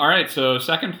 All right, so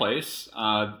second place,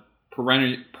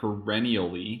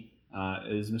 perennially,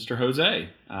 is Mr. Jose.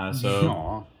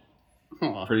 So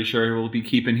Aw. pretty sure we'll be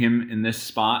keeping him in this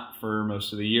spot for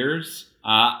most of the years.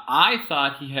 I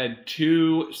thought he had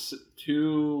two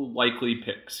likely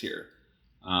picks here.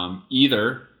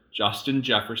 Either Justin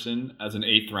Jefferson as an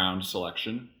 8th round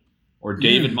selection, or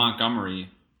David Montgomery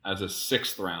as a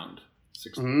 6th round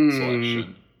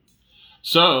selection.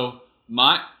 So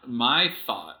my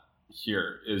thought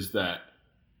here is that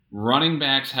running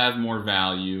backs have more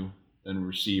value than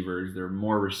receivers. There are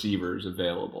more receivers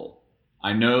available.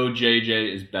 I know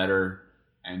JJ is better,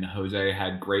 and Jose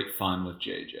had great fun with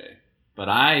JJ. But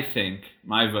I think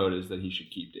my vote is that he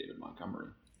should keep David Montgomery.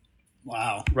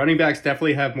 Wow. Running backs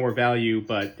definitely have more value,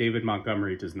 but David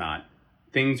Montgomery does not.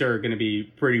 Things are going to be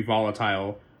pretty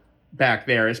volatile back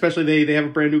there, especially they have a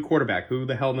brand new quarterback. Who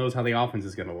the hell knows how the offense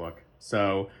is going to look?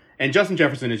 So, and Justin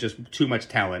Jefferson is just too much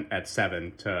talent at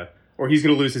 7 to, or he's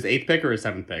going to lose his 8th pick or his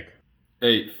 7th pick.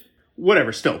 8th.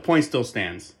 Whatever, point still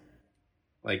stands.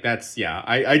 Like that's, yeah,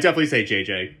 I definitely say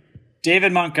JJ.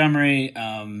 David Montgomery,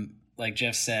 like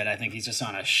Jeff said, I think he's just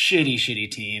on a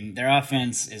shitty team. Their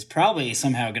offense is probably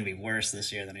somehow going to be worse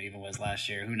this year than it even was last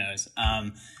year. Who knows?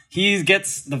 He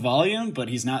gets the volume, but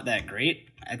he's not that great,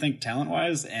 I think,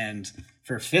 talent-wise. And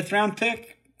for a 5th round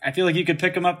pick, I feel like you could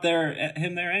pick him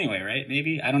there anyway, right?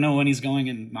 Maybe. I don't know when he's going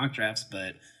in mock drafts,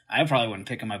 but I probably wouldn't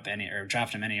pick him up or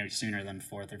draft him any sooner than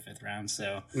 4th or 5th round.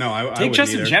 So No, I take wouldn't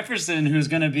Justin either. Jefferson, who's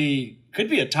going to could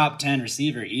be a top 10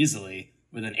 receiver easily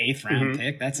with an 8th round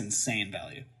pick. That's insane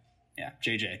value. Yeah,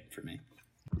 JJ for me.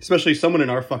 Especially someone in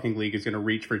our fucking league is going to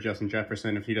reach for Justin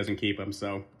Jefferson if he doesn't keep him.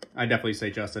 So I definitely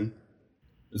say Justin.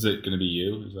 Is it going to be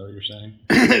you? Is that what you're saying?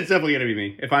 It's definitely going to be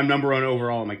me. If I'm number 1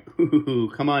 overall, I'm like,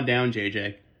 ooh, come on down,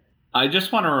 JJ. I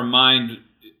just want to remind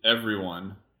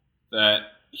everyone that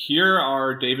here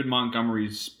are David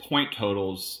Montgomery's point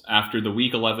totals after the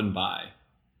Week 11 bye.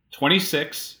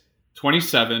 26,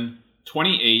 27,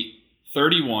 28,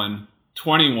 31,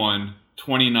 21,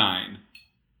 29.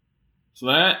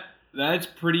 So that's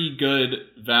pretty good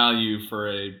value for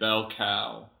a bell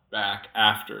cow back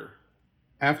after.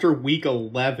 After Week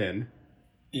 11...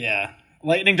 Yeah.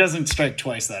 Lightning doesn't strike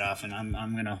twice that often. I'm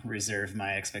going to reserve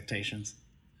my expectations.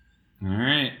 All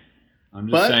right. I'm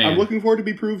just But saying. I'm looking forward to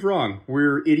be proved wrong.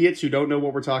 We're idiots who don't know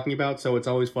what we're talking about, so it's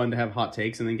always fun to have hot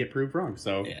takes and then get proved wrong.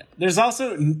 So Yeah. There's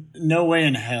also no way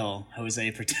in hell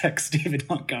Jose protects David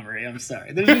Montgomery. I'm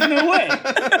sorry. There's just no way.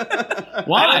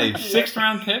 Why? 6th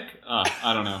round pick?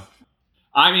 I don't know.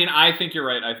 I mean, I think you're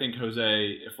right. I think Jose,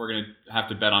 if we're going to have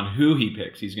to bet on who he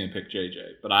picks, he's going to pick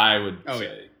JJ. But I would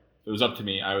say, if it was up to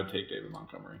me, I would take David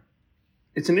Montgomery.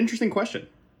 It's an interesting question.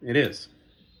 It is.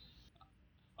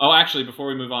 Oh, actually, before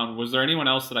we move on, was there anyone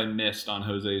else that I missed on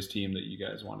Jose's team that you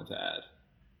guys wanted to add?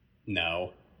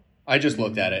 No. I just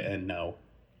looked at it and no.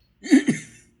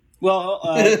 Well,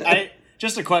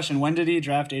 just a question. When did he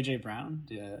draft AJ Brown?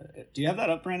 Do you have that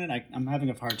up, Brandon? I'm having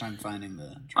a hard time finding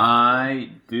the draft.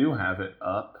 I do have it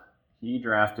up. He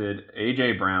drafted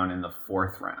AJ Brown in the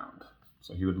 4th round.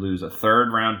 So he would lose a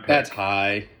 3rd round pick. That's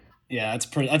high. Yeah,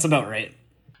 that's about right.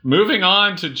 Moving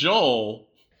on to Joel.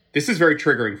 This is very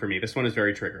triggering for me. This one is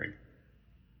very triggering.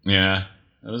 Yeah,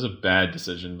 that was a bad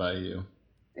decision by you.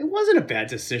 It wasn't a bad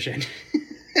decision.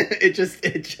 it just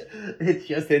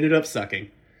ended up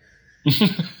sucking.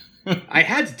 I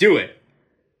had to do it.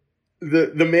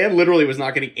 The man literally was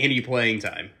not getting any playing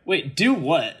time. Wait, do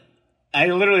what? I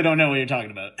literally don't know what you're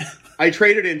talking about. I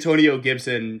traded Antonio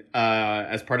Gibson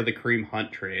as part of the Kareem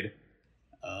Hunt trade.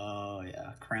 Oh,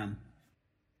 yeah. Creme.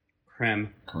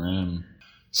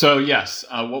 So, yes,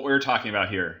 what we were talking about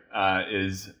here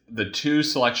is the 2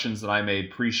 selections that I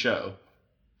made pre-show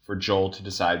for Joel to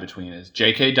decide between is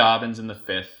J.K. Dobbins in the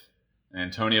 5th and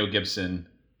Antonio Gibson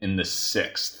in the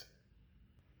 6th.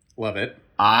 Love it.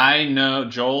 I know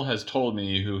Joel has told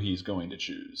me who he's going to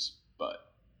choose,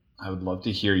 but I would love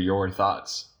to hear your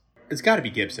thoughts. It's got to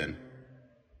be Gibson.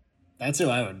 That's who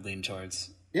I would lean towards.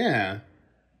 Yeah.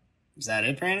 Is that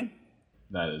it, Brandon?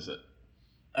 That is it.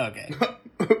 Okay.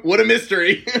 What a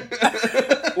mystery.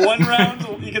 1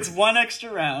 round. He gets 1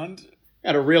 extra round.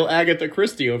 Got a real Agatha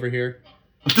Christie over here.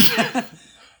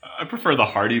 I prefer the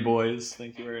Hardy Boys.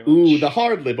 Thank you very much. Ooh, the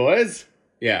Hardly Boys.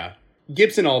 Yeah.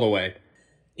 Gibson all the way.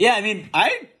 Yeah, I mean,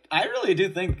 I really do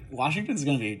think Washington's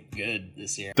going to be good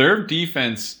this year. Their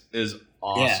defense is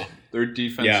awesome. Yeah. Their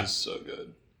defense Yeah. is so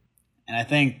good. And I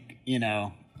think,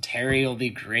 Terry will be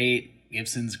great.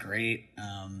 Gibson's great.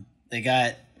 They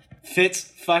got Fitz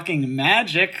fucking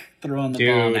magic throwing the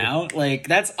ball Dude. now. Like,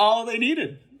 that's all they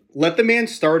needed. Let the man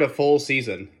start a full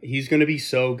season. He's going to be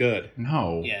so good.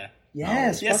 No. Yeah.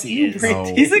 Yes, Yes, fuck he you, is.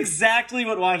 Brandon. No. He's exactly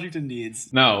what Washington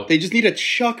needs. No. They just need a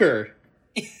chucker.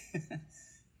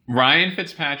 Ryan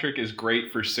Fitzpatrick is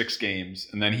great for 6 games,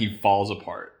 and then he falls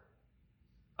apart.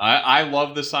 I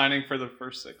love the signing for the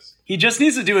first 6. He just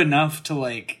needs to do enough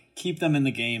to, keep them in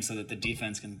the game so that the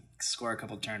defense can score a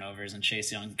couple turnovers and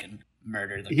Chase Young can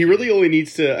murder them. He really only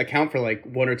needs to account for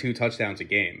 1 or 2 touchdowns a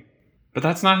game. But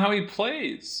that's not how he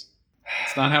plays.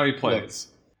 It's not how he plays.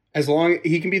 As long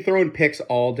he can be throwing picks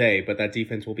all day, but that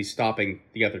defense will be stopping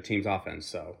the other team's offense.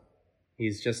 So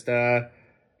he's just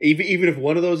even if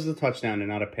one of those is a touchdown and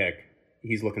not a pick,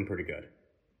 he's looking pretty good.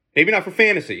 Maybe not for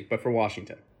fantasy, but for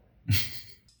Washington.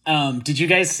 Did you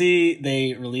guys see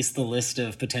they released the list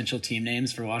of potential team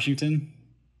names for Washington?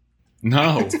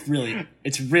 No.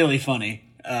 It's really funny.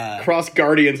 Cross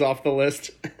Guardians off the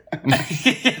list.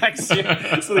 Yeah,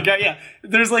 so the guy,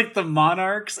 there's the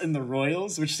Monarchs and the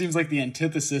Royals, which seems like the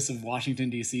antithesis of Washington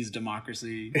D.C.'s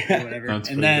democracy or whatever. That's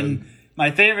and pretty then good.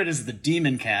 my favorite is the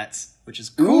Demon Cats, which is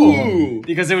cool Ooh.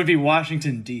 because it would be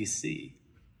Washington D.C.,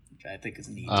 which I think is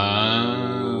neat.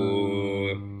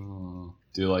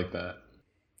 Do you like that?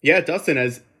 Yeah, Dustin,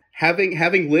 as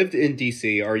having lived in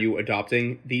DC, are you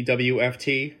adopting the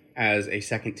WFT as a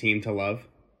second team to love?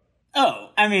 Oh,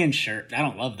 I mean, sure. I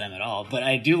don't love them at all, but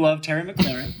I do love Terry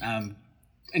McLaurin.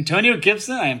 Antonio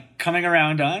Gibson, I am coming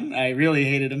around on. I really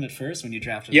hated him at first when you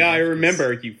drafted him. Yeah, I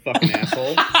remember, you fucking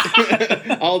asshole.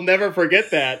 I'll never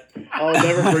forget that.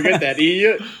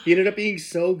 He ended up being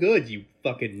so good, you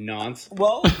fucking nonce.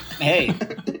 Well, hey,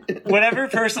 whatever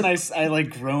person I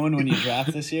grown when you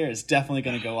draft this year is definitely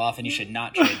going to go off, and you should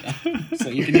not trade them. So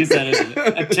you can use that as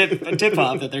a tip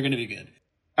off that they're going to be good.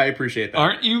 I appreciate that.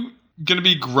 Aren't you going to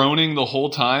be groaning the whole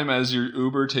time as your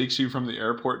Uber takes you from the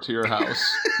airport to your house?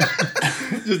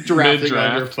 Just drafting on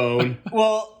Mid-draft. your phone.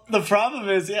 Well, the problem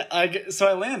is, so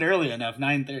I land early enough,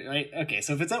 9:30, right? Okay,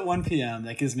 so if it's at 1 p.m.,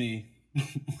 that gives me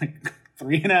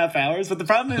 3.5 hours. But the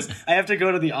problem is I have to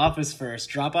go to the office first,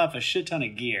 drop off a shit ton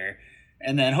of gear,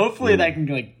 and then hopefully that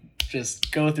can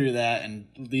just go through that and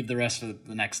leave the rest for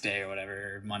the next day or whatever,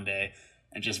 or Monday,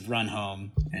 and just run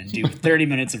home and do 30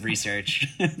 minutes of research.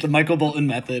 The Michael Bolton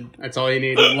method. That's all you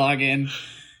need. Log in.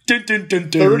 Dun, dun, dun,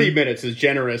 dun. 30 minutes is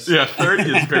generous. Yeah, 30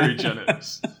 is very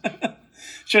generous.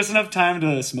 Just enough time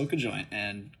to smoke a joint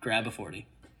and grab a 40.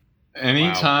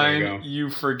 Anytime Wow, there you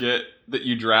forget that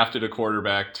you drafted a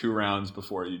quarterback 2 rounds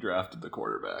before you drafted the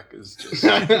quarterback is just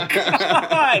God,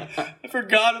 I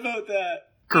forgot about that.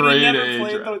 And Grade he never A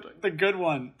played drafting. the good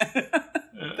one.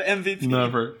 The MVP.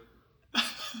 never.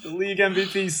 The league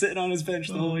MVP sitting on his bench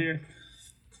the whole year.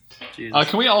 Jesus.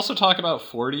 Can we also talk about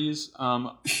 40s?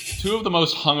 Two of the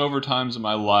most hungover times of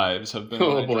my lives have been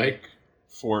when I drank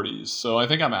 40s. So I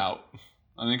think I'm out.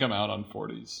 I think I'm out on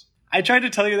 40s. I tried to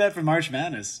tell you that for March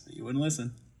Madness, but you wouldn't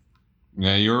listen.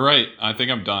 Yeah, you were right. I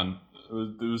think I'm done.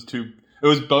 It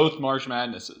was both March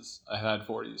Madnesses. I had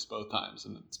 40s both times,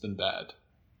 and it's been bad.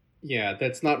 Yeah,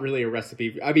 that's not really a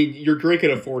recipe. I mean, you're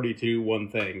drinking a 42 one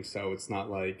thing, so it's not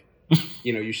like,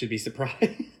 you should be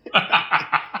surprised.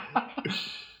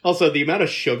 Also, the amount of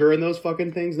sugar in those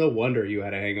fucking things, no wonder you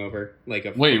had a hangover.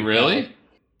 Wait, really?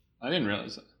 I didn't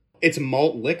realize that. It's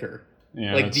malt liquor.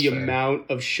 Yeah, the fair.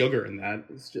 Amount of sugar in that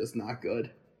is just not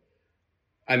good.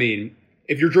 I mean,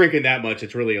 if you're drinking that much,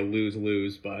 it's really a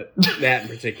lose-lose, but that in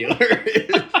particular.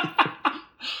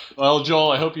 Well,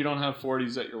 Joel, I hope you don't have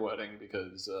 40s at your wedding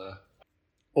because...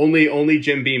 Only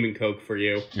Jim Beam and Coke for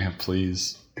you. Yeah,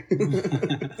 please.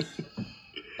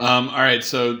 All right,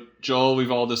 so Joel,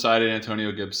 we've all decided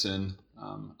Antonio Gibson.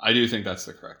 I do think that's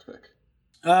the correct pick.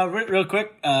 Real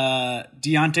quick,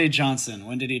 Deontay Johnson.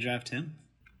 When did he draft him?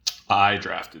 I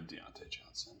drafted Deontay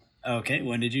Johnson. Okay,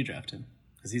 when did you draft him?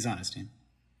 Because he's on his team.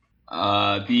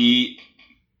 The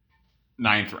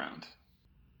 9th round.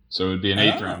 So it would be an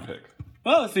 8th round pick.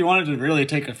 Well, if he wanted to really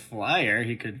take a flyer,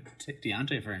 he could take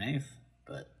Deontay for an 8th.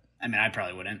 But, I mean, I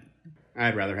probably wouldn't.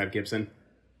 I'd rather have Gibson.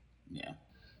 Yeah.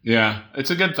 Yeah,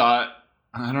 it's a good thought.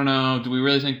 I don't know. Do we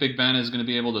really think Big Ben is going to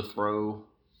be able to throw?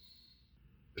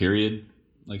 Period.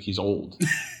 Like, he's old.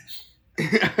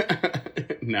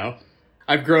 No.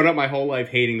 I've grown up my whole life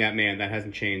hating that man. That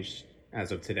hasn't changed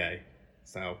as of today.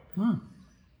 So.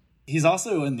 He's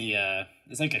also in the,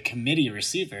 it's like a committee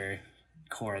receiver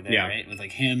core there, right? With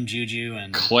like him, Juju,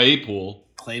 and Claypool,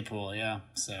 yeah.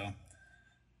 So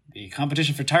the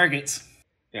competition for targets.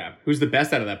 Yeah. Who's the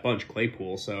best out of that bunch?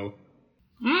 Claypool, so.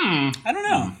 I don't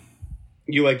know.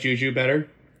 You like Juju better?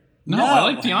 No, I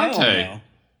like Deontay.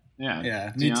 No.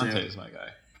 Yeah, me Deontay too. is my guy.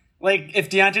 Like, if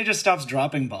Deontay just stops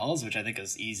dropping balls, which I think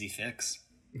is easy fix.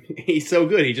 He's so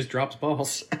good, he just drops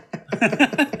balls.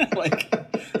 Like,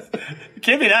 it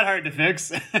can't be that hard to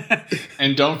fix.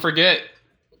 And don't forget,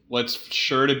 what's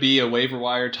sure to be a waiver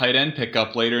wire tight end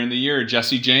pickup later in the year,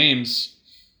 Jesse James.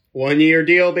 1 year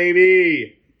deal,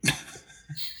 baby.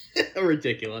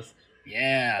 Ridiculous.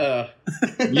 Yeah.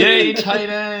 Yay, tight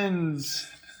ends.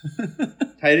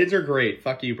 Tight ends are great.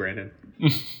 Fuck you, Brandon.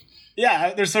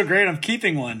 Yeah, they're so great. I'm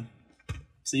keeping one.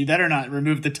 So you better not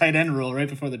remove the tight end rule right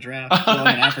before the draft while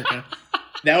I'm in Africa.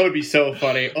 That would be so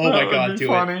funny. Oh my god,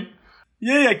 do it.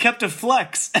 Yeah, I kept a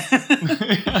flex.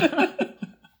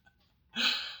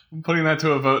 I'm putting that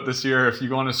to a vote this year. If you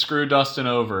want to screw Dustin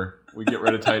over, we get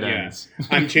rid of tight ends.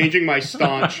 I'm changing my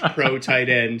staunch pro tight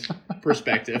end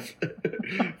perspective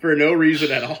for no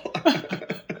reason at all.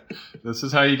 This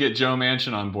is how you get Joe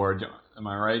Manchin on board. Am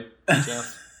I right,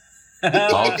 Jeff?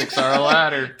 Politics are a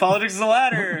ladder. Politics is a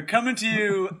ladder. Coming to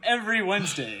you every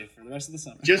Wednesday for the rest of the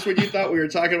summer. Just when you thought we were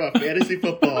talking about fantasy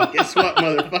football, guess what,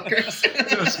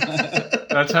 motherfuckers?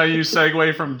 That's how you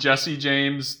segue from Jesse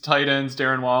James, tight ends,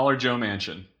 Darren Waller, Joe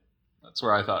Manchin. That's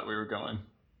where I thought we were going.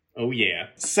 Oh, yeah.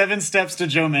 7 steps to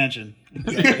Joe Manchin.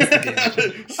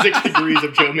 6 degrees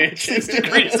of Joe Manchin. 6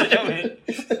 degrees of Joe Manchin.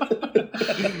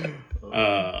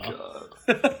 God.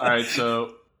 All right,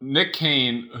 so Nick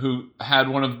Kane, who had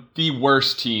one of the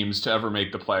worst teams to ever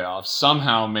make the playoffs,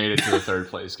 somehow made it to a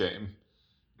third-place game.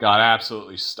 Got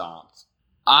absolutely stomped.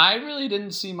 I really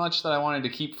didn't see much that I wanted to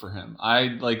keep for him.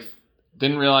 I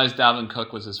didn't realize Dalvin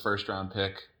Cook was his first-round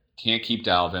pick. Can't keep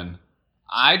Dalvin.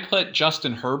 I put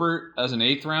Justin Herbert as an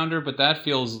 8th rounder, but that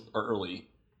feels early.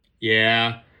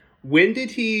 Yeah. When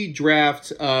did he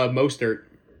draft Mostert?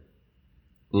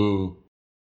 Ooh.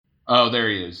 Oh, there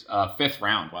he is. 5th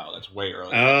round. Wow, that's way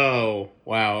early. Oh,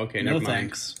 wow. Okay, never mind.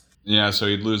 Thanks. Yeah, so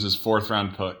he'd lose his 4th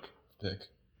round pick.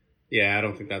 Yeah, I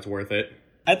don't think that's worth it.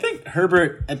 I think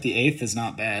Herbert at the 8th is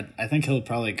not bad. I think he'll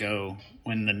probably go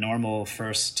when the normal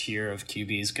first tier of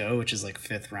QBs go, which is like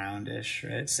 5th round-ish,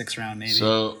 right? 6th round maybe.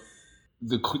 So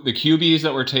the QBs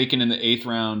that were taken in the 8th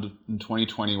round in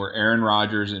 2020 were Aaron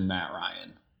Rodgers and Matt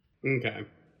Ryan. Okay.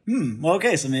 Well,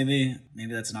 okay, so maybe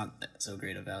that's not so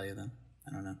great a value then.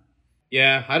 I don't know.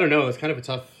 Yeah, I don't know. It's kind of a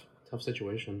tough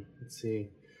situation. Let's see.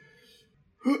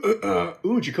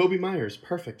 Ooh, Jacoby Myers.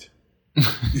 Perfect.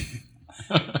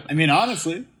 I mean,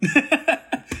 honestly.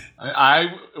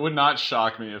 I would not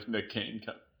shock me if Nick Kane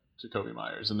kept Jacoby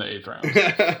Myers in the 8th round.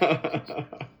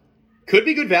 Could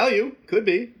be good value. Could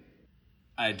be.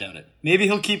 I doubt it. Maybe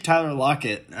he'll keep Tyler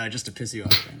Lockett just to piss you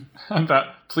off.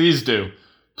 Please do.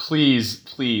 Please.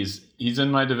 He's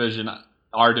in my division.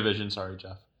 Our division, sorry,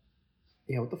 Jeff.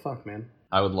 Yeah, what the fuck, man?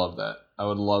 I would love that. I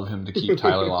would love him to keep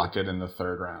Tyler Lockett in the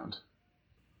 3rd round.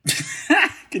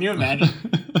 Can you imagine?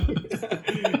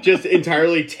 Just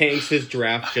entirely tanks his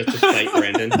draft just to spite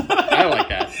Brandon. I like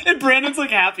that. And Brandon's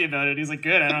like happy about it. He's like,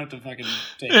 good, I don't have to fucking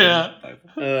take Yeah.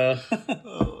 it.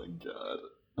 Oh my god.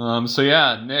 So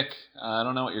yeah, Nick, I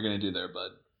don't know what you're gonna do there,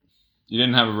 bud. You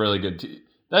didn't have a really good team.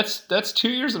 That's 2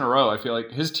 years in a row. I feel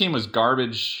like his team was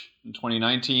garbage in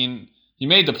 2019. He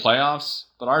made the playoffs,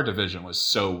 but our division was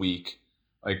so weak.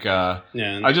 Like, Yeah.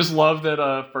 I just love that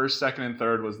 1st, 2nd, and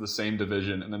 3rd was the same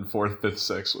division, and then 4th, 5th,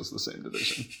 6th was the same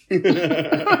division.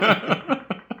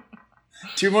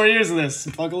 2 more years of this.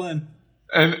 Buckle in.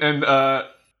 And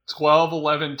 12,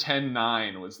 11, 10,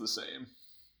 9 was the same.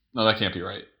 No, that can't be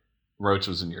right. Roach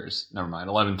was in yours. Never mind.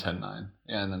 11, 10, 9.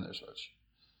 Yeah, and then there's Roach.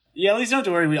 Yeah, at least don't have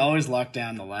to worry. We always lock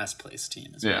down the last place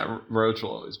team. Yeah, Roach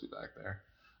will always be back there.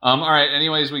 All right.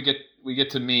 Anyways, we get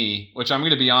to me, which I'm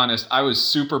going to be honest. I was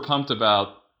super pumped about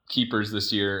keepers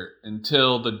this year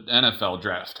until the NFL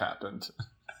draft happened,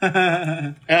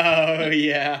 Oh,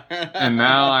 yeah. and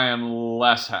now I am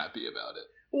less happy about it.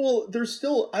 Well, there's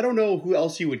still, I don't know who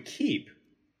else you would keep.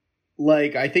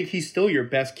 Like, I think he's still your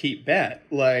best keep bet.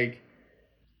 Like,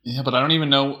 Yeah, but I don't even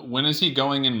know, when is he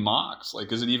going in mocks?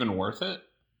 Like, is it even worth it?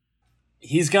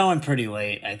 He's going pretty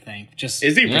late, I think. Just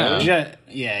is he Yeah.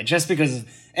 really? just because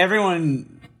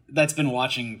everyone that's been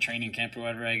watching training camp or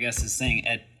whatever, I guess, is saying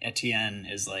Etienne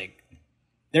is like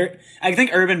there. I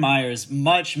think Urban Myers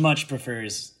much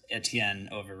prefers Etienne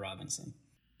over Robinson,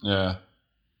 Yeah.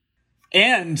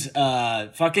 and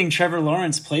fucking Trevor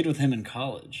Lawrence played with him in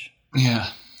college,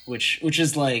 Yeah. which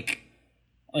is like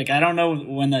I don't know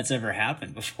when that's ever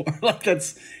happened before. Like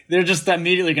they're just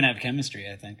immediately gonna have chemistry,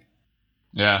 I think.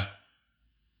 Yeah.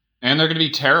 And they're going to be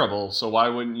terrible, so why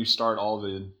wouldn't you start all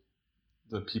the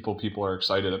people are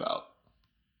excited about?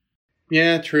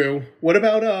 Yeah, true. What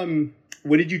about,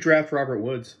 when did you draft Robert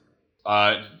Woods?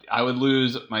 I would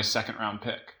lose my 2nd round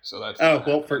pick, so that's... Oh,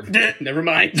 well, never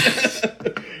mind.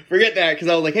 Forget that, because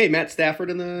I was like, hey, Matt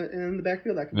Stafford in the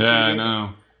backfield. That could be Yeah, I great.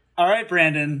 know. All right,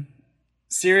 Brandon.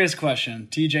 Serious question.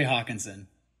 TJ Hawkinson.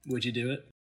 Would you do it?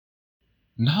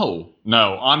 No,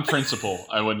 on principle,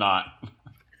 I would not.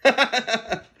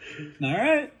 All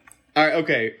right. All right,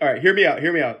 okay. All right, hear me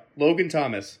out. Logan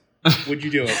Thomas. Would you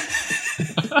do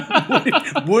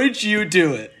it? Would you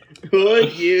do it?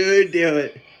 Would you do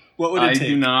it? What would it I take?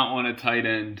 do not want a tight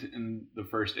end in the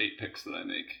first 8 picks that I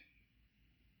make.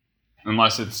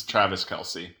 Unless it's Travis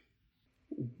Kelce.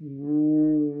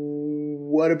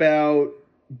 What about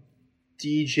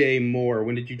DJ Moore?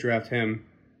 When did you draft him?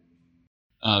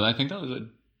 I think that was a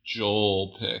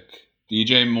Joel pick.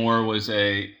 DJ Moore was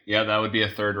that would be a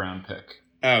 3rd round pick.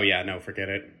 Oh, yeah, no, forget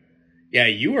it. Yeah,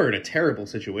 you were in a terrible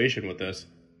situation with this.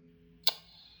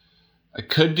 I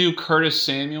could do Curtis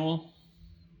Samuel,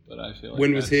 but I feel like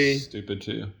When was he? Stupid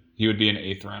too. He would be an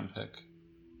 8th round pick.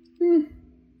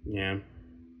 Yeah.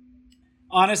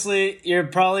 Honestly, you're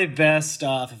probably best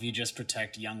off if you just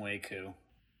protect Younghoe Koo.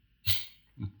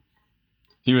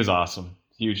 He was awesome.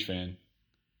 Huge fan.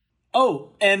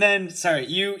 Oh, and then sorry,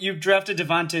 you drafted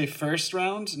Devontae 1st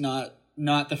round,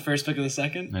 not the first pick of the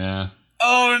 2nd. Yeah.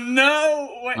 Oh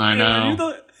no! Wait, I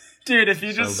know. Dude, if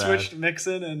you So just bad. switched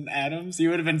Mixon and Adams, you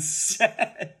would have been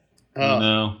set. Oh.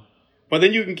 No. But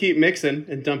then you can keep mixing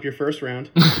and dump your 1st round.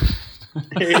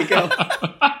 There you go.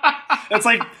 That's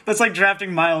like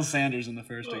drafting Miles Sanders in the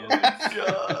 1st again.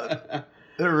 God.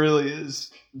 It really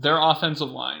is. Their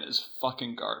offensive line is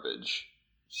fucking garbage.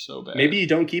 So bad. Maybe you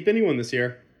don't keep anyone this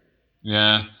year.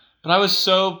 Yeah. But I was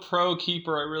so pro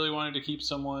keeper. I really wanted to keep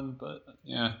someone, but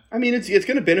yeah. I mean, it's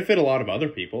going to benefit a lot of other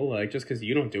people. Like, just because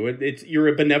you don't do it, you're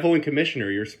a benevolent commissioner.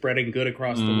 You're spreading good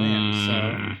across the land.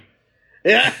 So,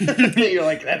 yeah, you're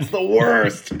like, that's the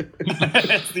worst.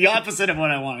 It's the opposite of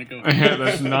what I want to go for. Yeah,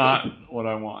 that's not what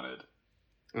I wanted.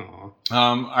 Aw.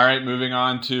 All right, moving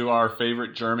on to our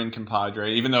favorite German compadre,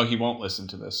 even though he won't listen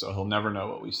to this, so he'll never know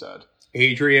what we said.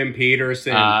 Adrian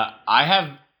Peterson. I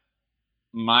have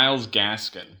Myles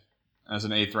Gaskin as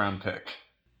an 8th round pick.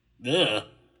 Ugh.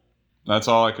 That's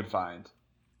all I could find.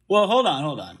 Well, hold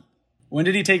on. When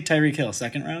did he take Tyreek Hill?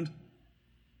 2nd round?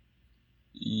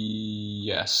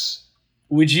 Yes.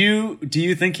 Do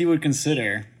you think he would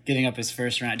consider getting up his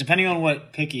 1st round, depending on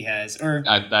what pick he has? Or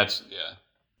Yeah.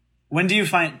 when do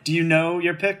you know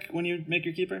your pick when you make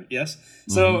your keeper? Yes.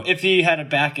 So if he had a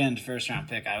back end 1st round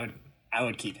pick, I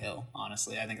would keep Hill,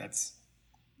 honestly. I think it's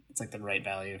like the right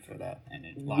value for that, and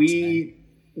it locks him in.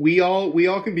 we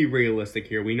all can be realistic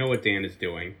here. We know what Dan is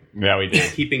doing. Yeah, we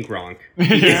did. Keeping Gronk.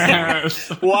 Yes.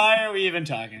 Why are we even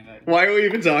talking about it? Why are we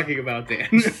even talking about Dan?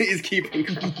 He's keeping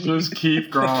Gronk. Just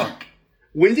keep Gronk.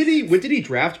 When did he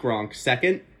draft Gronk?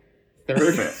 Second?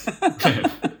 Third?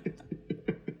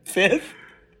 Fifth?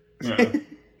 Yeah.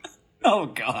 Oh,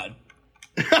 God.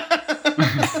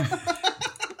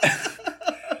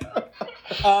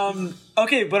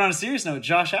 Okay, but on a serious note,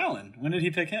 Josh Allen, when did he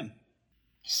pick him?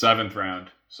 7th round.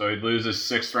 So he'd lose his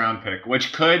 6th round pick,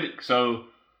 which could. So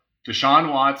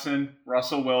Deshaun Watson,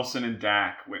 Russell Wilson, and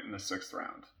Dak went in the 6th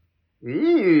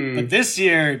round. But this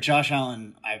year, Josh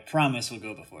Allen, I promise, will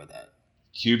go before that.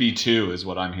 QB2 is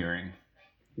what I'm hearing.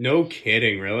 No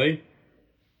kidding, really?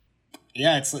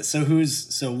 Yeah, it's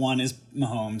so one is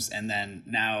Mahomes, and then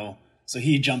now so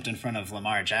he jumped in front of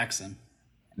Lamar Jackson.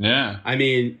 Yeah. I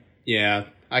mean, yeah,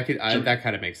 that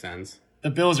kind of makes sense. The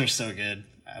Bills are so good.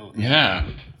 Yeah.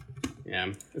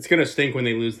 Yeah, it's gonna stink when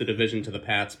they lose the division to the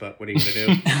Pats, but what are you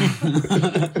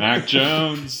gonna do? Mac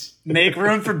Jones. Make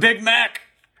room for Big Mac.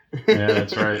 Yeah,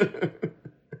 that's right.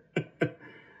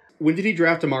 When did he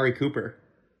draft Amari Cooper?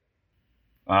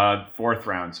 4th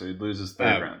round, so he'd lose his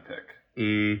 3rd round pick.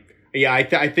 Yeah,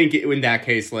 I think in that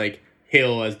case, like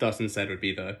Hill, as Dustin said, would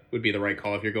be the right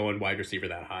call if you're going wide receiver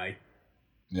that high.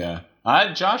 Yeah.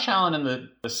 Josh Allen in the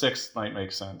 6th might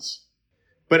make sense.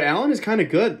 But Allen is kind of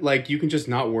good. Like, you can just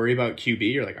not worry about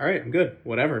QB. You're like, all right, I'm good,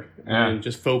 whatever. Yeah. And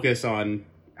just focus on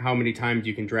how many times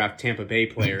you can draft Tampa Bay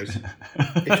players.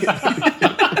 It's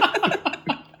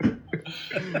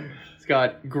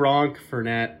got Gronk,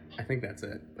 Fournette. I think that's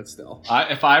it, but still.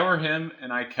 If I were him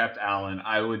and I kept Allen,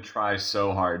 I would try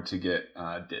so hard to get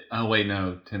oh, wait,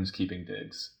 no. Tim's keeping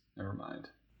Diggs. Never mind.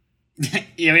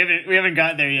 Yeah, we haven't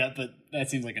got there yet, but that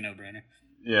seems like a no-brainer.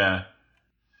 Yeah.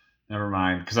 Never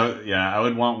mind. Because, I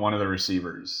would want one of the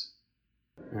receivers.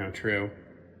 Oh, true.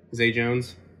 Zay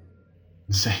Jones?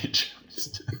 Zay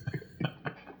Jones.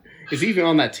 Is he even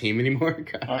on that team anymore?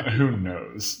 Who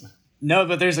knows? No,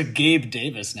 but there's a Gabe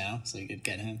Davis now, so you could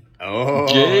get him. Oh,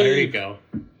 Gabe. There you go.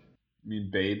 You mean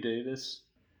Babe Davis?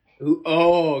 Ooh,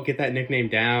 oh, get that nickname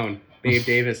down. Babe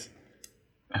Davis.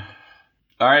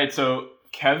 All right, so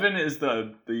Kevin is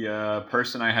the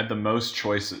person I had the most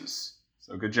choices.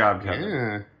 So good job, Kevin.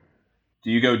 Yeah. Do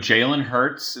you go Jalen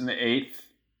Hurts in the 8th,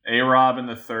 A-Rob in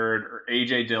the 3rd, or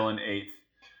A.J. Dillon 8th?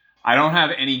 I don't have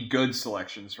any good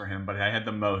selections for him, but I had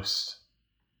the most.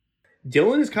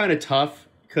 Dylan is kind of tough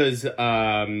because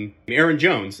Aaron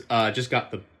Jones just got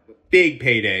the big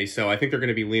payday, so I think they're going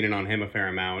to be leaning on him a fair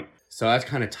amount. So that's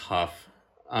kind of tough.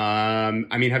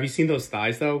 I mean, have you seen those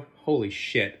thighs, though? Holy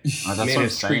shit. That's Man what I'm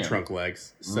has tree saying. trunk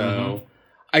legs. So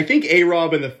I think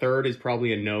A-Rob in the 3rd is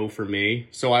probably a no for me.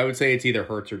 So I would say it's either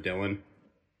Hurts or Dylan.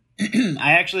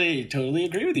 I actually totally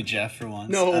agree with you, Jeff, for once.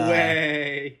 No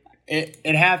way.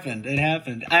 It happened. It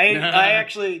happened.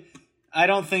 I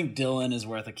don't think Dylan is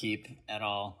worth a keep at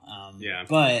all. Yeah.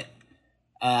 But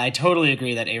I totally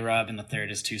agree that A-Rob in the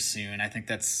 3rd is too soon. I think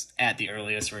that's at the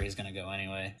earliest where he's going to go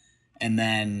anyway. And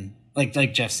then, like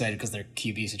Jeff said, because their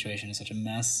QB situation is such a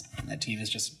mess, and that team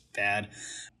is just bad.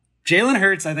 Jalen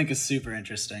Hurts, I think, is super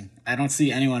interesting. I don't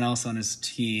see anyone else on his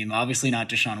team. Obviously not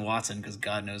Deshaun Watson, because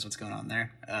God knows what's going on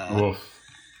there.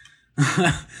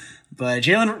 But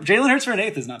Jalen Hurts for an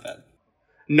 8th is not bad.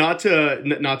 Not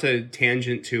to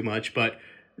tangent too much, but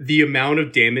the amount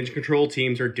of damage control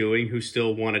teams are doing who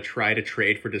still want to try to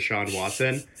trade for Deshaun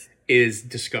Watson is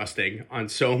disgusting on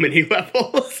so many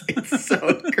levels. It's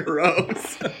so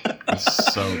gross.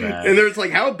 It's so bad. And there's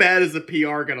like, how bad is the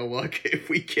PR going to look if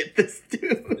we get this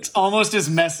dude? It's almost as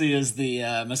messy as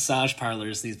the massage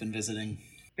parlors he's been visiting.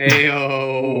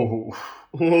 Ayo.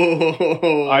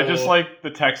 Oh. I just like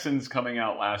the Texans coming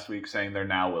out last week saying they're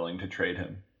now willing to trade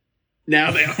him.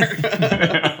 Now they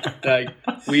are. Like,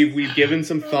 we've given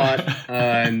some thought,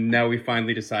 and now we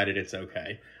finally decided it's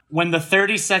okay. When the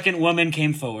 32nd woman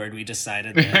came forward, we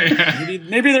decided that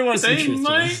maybe there was some They truth to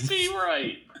might this. be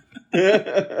right.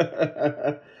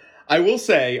 I will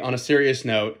say, on a serious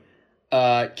note,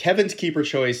 Kevin's keeper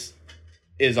choice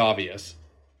is obvious.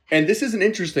 And this is an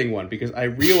interesting one because I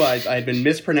realized I had been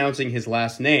mispronouncing his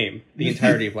last name the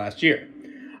entirety of last year.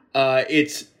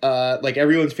 It's like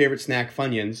everyone's favorite snack,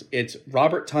 Funyuns. It's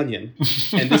Robert Tonyan,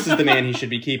 and this is the man he should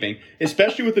be keeping.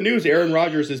 Especially with the news, Aaron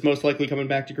Rodgers is most likely coming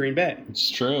back to Green Bay.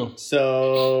 It's true.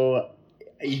 So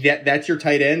that's your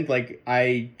tight end. Like,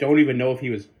 I don't even know if he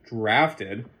was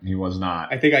drafted. He was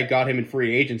not. I think I got him in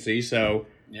free agency. So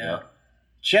Yeah.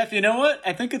 Jeff, you know what?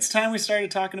 I think it's time we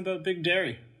started talking about Big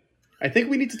Dairy. I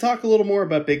think we need to talk a little more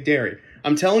about Big Dairy.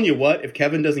 I'm telling you what, if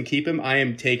Kevin doesn't keep him, I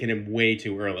am taking him way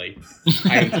too early.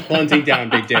 I am hunting down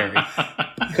Big Dairy.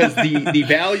 Because the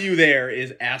value there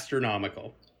is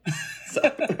astronomical. So.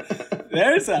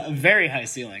 There's a very high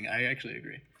ceiling. I actually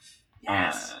agree.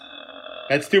 Yes.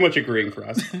 That's too much agreeing for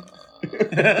us.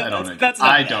 I don't agree. That's not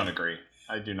I bad. don't agree.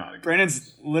 I do not agree.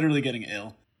 Brandon's literally getting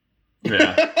ill.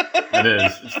 Yeah, it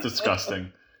is. It's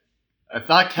disgusting. I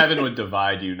thought Kevin would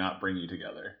divide you, not bring you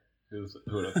together. Who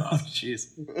would have Oh, thought?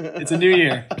 jeez. It's a new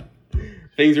year.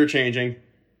 Things are changing.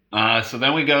 So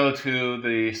then we go to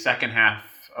the second half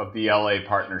of the LA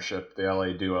partnership, the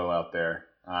LA duo out there.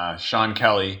 Sean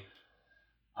Kelly.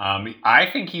 I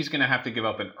think he's going to have to give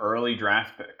up an early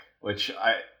draft pick, which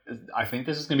I think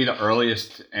this is going to be the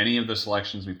earliest any of the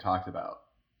selections we've talked about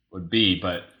would be.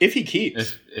 But If he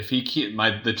keeps. if he keep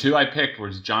the two I picked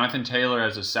was Jonathan Taylor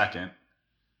as a second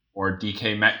or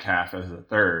DK Metcalf as a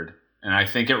third. And I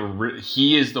think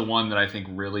he is the one that I think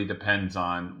really depends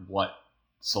on what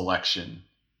selection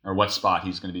or what spot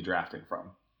he's going to be drafting from.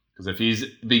 Because if he's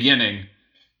beginning,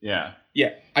 yeah.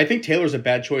 Yeah, I think Taylor's a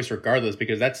bad choice regardless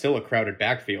because that's still a crowded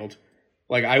backfield.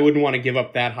 Like, I wouldn't want to give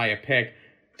up that high a pick.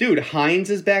 Dude, Hines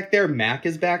is back there. Mack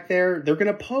is back there. They're going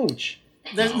to poach.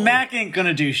 Mac ain't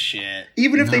gonna do shit.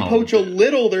 Even if they poach a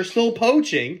little, they're still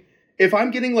poaching. If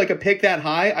I'm getting like a pick that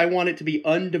high, I want it to be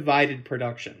undivided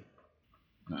production.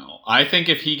 No, I think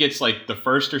if he gets like the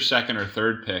first or second or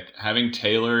third pick, having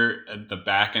Taylor at the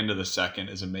back end of the second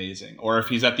is amazing. Or if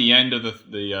he's at the end of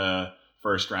the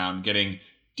first round, getting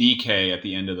DK at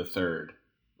the end of the third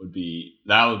would be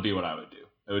what I would do.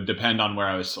 It would depend on where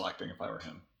I was selecting if I were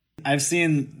him. I've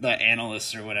seen the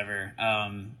analysts or whatever.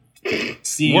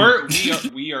 We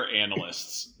are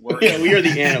analysts. Yeah, we are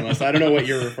the analysts. I don't know what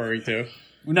you're referring to.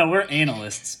 No, we're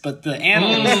analysts, but the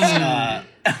analysts,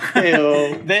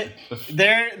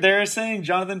 they're saying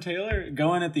Jonathan Taylor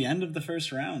going at the end of the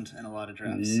first round in a lot of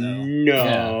drafts. So.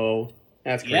 No,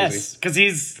 that's crazy. Yes, because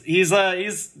he's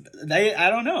I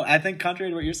don't know. I think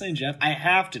contrary to what you're saying, Jeff, I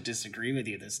have to disagree with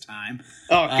you this time.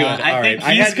 Oh, good. I think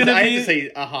I he's had to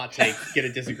say a hot take, get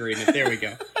a disagreement. There we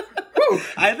go.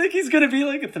 I think he's going to be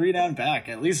like a 3-down back,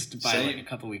 at least by like a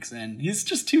couple weeks in. He's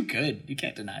just too good. You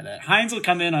can't deny that. Hines will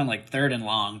come in on like 3rd and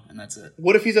long, and that's it.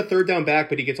 What if he's a 3rd down back,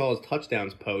 but he gets all his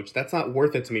touchdowns poached? That's not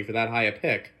worth it to me for that high a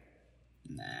pick.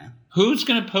 Nah. Who's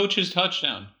going to poach his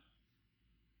touchdown?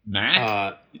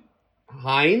 Mac?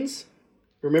 Hines?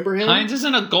 Remember him? Hines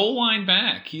isn't a goal line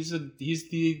back. He's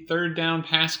the 3rd down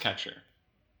pass catcher.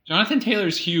 Jonathan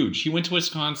Taylor's huge. He went to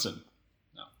Wisconsin.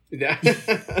 He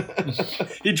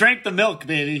drank the milk,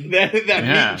 baby. that meat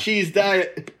and cheese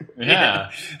diet.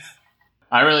 Yeah.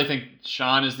 I really think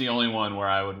Sean is the only one where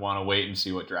I would want to wait and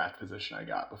see what draft position I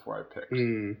got before I picked.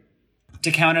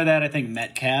 To counter that, I think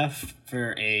Metcalf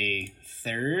for a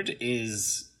 3rd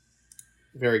is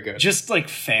very good. Just like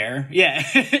fair. Yeah.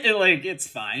 It's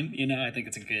fine. I think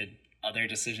it's a good other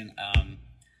decision.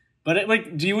 But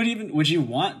would you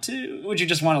want to? Would you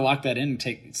just want to lock that in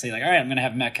and say like, all right, I'm going to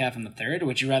have Metcalf in the 3rd? Or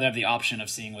would you rather have the option of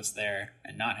seeing what's there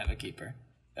and not have a keeper?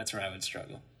 That's where I would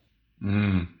struggle.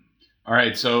 All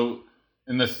right. So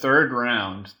in the 3rd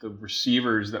round, the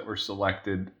receivers that were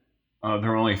selected, there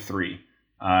were only 3: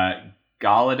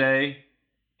 Galladay,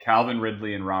 Calvin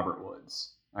Ridley, and Robert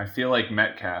Woods. I feel like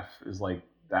Metcalf is like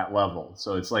that level,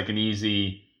 so it's like an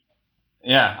easy.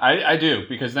 Yeah, I do,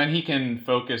 because then he can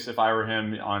focus, if I were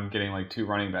him, on getting like 2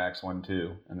 running backs,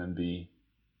 1-2, and then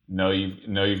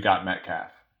you've got Metcalf.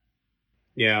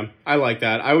 Yeah, I like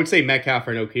that. I would say Metcalf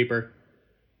or no keeper.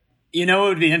 What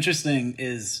would be interesting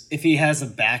is if he has a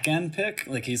back end pick,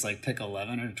 like he's like pick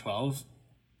 11 or 12,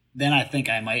 then I think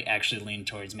I might actually lean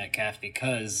towards Metcalf,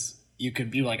 because you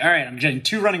could be like, all right, I'm getting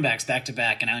 2 running backs back to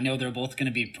back, and I know they're both going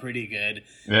to be pretty good.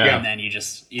 Yeah. And then you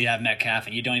have Metcalf,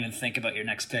 and you don't even think about your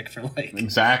next pick for like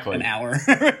exactly an hour.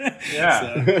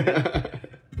 Yeah.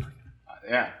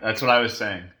 Yeah, that's what I was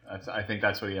saying. I think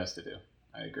that's what he has to do.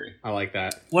 I agree. I like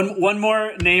that. One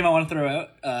more name I want to throw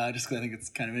out, just because I think it's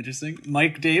kind of interesting.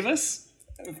 Mike Davis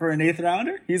for an 8th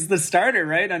rounder. He's the starter,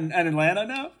 right, on Atlanta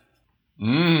now?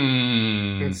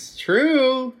 It's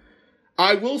true.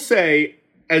 I will say,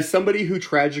 as somebody who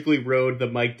tragically rode the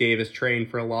Mike Davis train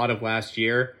for a lot of last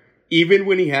year, even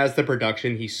when he has the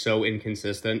production, he's so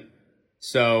inconsistent.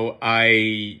 So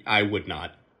I would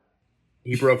not.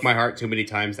 He broke my heart too many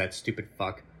times, that stupid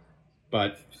fuck.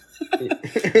 But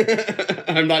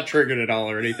I'm not triggered at all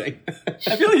or anything.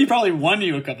 I feel like he probably won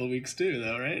you a couple weeks too,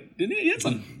 though, right? Didn't he? He had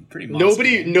some pretty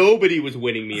monster Nobody was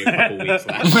winning me a couple weeks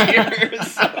last year.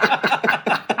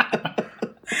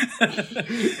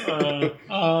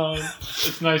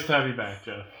 It's nice to have you back,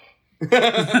 Jeff.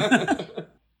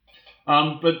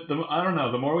 But I don't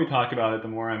know. The more we talk about it, the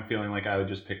more I'm feeling like I would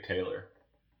just pick Taylor.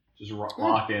 Just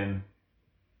lock in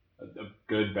a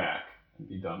good back and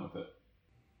be done with it.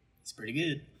 It's pretty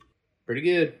good. Pretty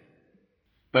good.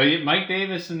 But Mike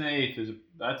Davis in the 8th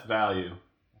that's value.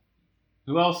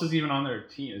 Who else is even on their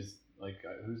team?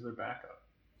 Who's their backup?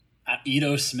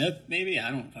 Ito Smith, maybe?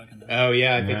 I don't fucking know. Oh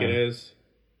yeah, I think it is.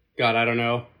 God, I don't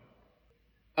know.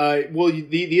 Well,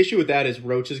 the issue with that is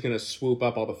Roach is going to swoop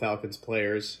up all the Falcons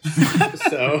players.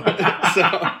 so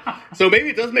maybe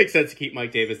it does make sense to keep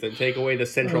Mike Davis, then take away the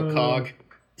central cog.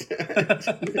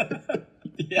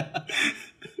 Yeah.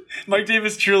 Mike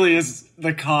Davis truly is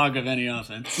the cog of any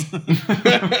offense.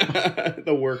 The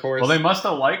workhorse. Well, they must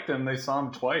have liked him. They saw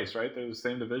him twice, right? They're the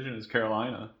same division as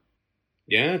Carolina.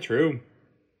 Yeah, true.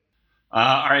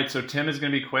 All right, so Tim is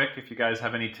going to be quick. If you guys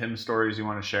have any Tim stories you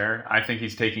want to share, I think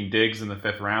he's taking Diggs in the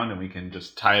 5th round, and we can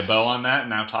just tie a bow on that and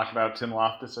now talk about Tim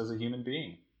Loftus as a human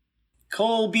being.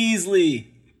 Cole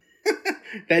Beasley.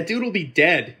 That dude will be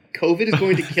dead. COVID is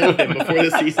going to kill him before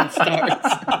the season starts.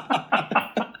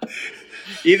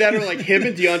 Either that or like him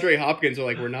and DeAndre Hopkins are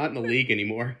like, we're not in the league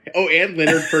anymore. Oh, and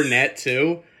Leonard Fournette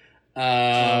too.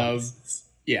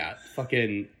 Yeah,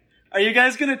 fucking... Are you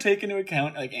guys going to take into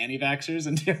account like anti-vaxxers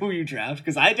and who you draft?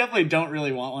 Because I definitely don't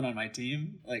really want one on my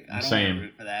team. Like I don't want to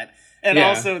root for that. And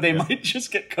also, they might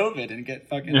just get COVID and get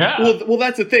fucking. Yeah. Well,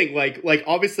 that's the thing. Like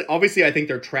obviously, I think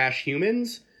they're trash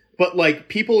humans. But like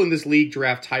people in this league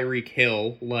draft Tyreek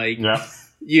Hill. Like,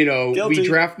 you know, Guilty.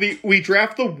 we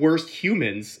draft the worst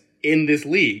humans in this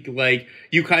league. Like,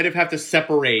 you kind of have to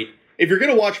separate. If you're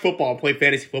gonna watch football and play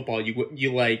fantasy football,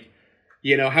 you like.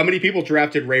 You know, how many people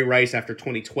drafted Ray Rice after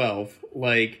 2012?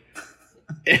 Like,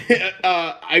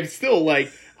 I'm still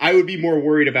like, I would be more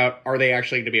worried about, are they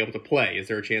actually going to be able to play? Is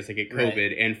there a chance to get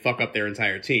COVID and fuck up their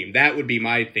entire team? That would be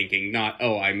my thinking, not,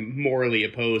 oh, I'm morally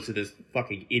opposed to this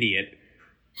fucking idiot.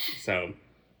 So,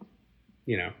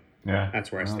 you know,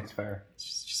 that's where I stand. That's fair.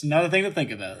 It's just another thing to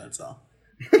think about, that's all.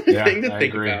 Thing to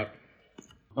think about.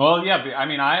 Well, yeah, I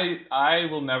mean, I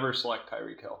will never select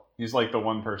Tyreek Hill. He's like the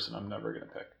one person I'm never going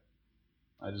to pick.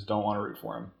 I just don't want to root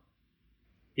for him.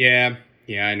 Yeah,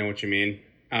 I know what you mean.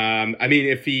 I mean,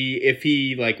 if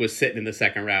he like was sitting in the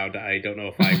 2nd round, I don't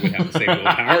know if I would have the same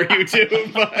willpower you do,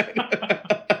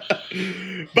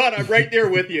 but I'm right there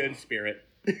with you in spirit.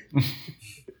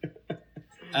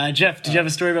 Jeff, did you have a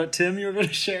story about Tim you were going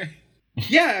to share?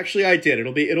 Yeah, actually, I did.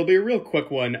 It'll be a real quick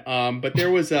one. But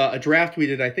there was a draft we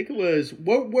did. I think it was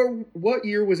what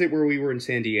year was it where we were in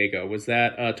San Diego? Was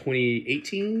that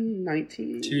 2018,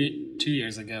 19? 2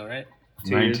 years ago, right?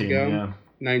 2 years ago, yeah.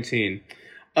 19.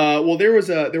 Well, there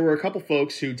were a couple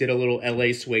folks who did a little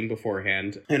LA swing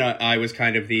beforehand, and I was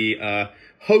kind of the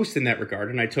host in that regard.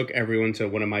 And I took everyone to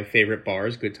one of my favorite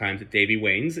bars, Good Times at Davy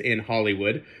Wayne's in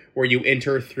Hollywood, where you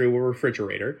enter through a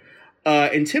refrigerator.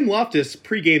 And Tim Loftus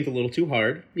pre-gamed a little too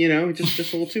hard, you know, just a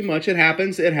little too much. It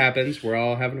happens. We're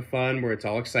all having fun, where it's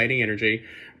all exciting energy.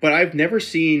 But I've never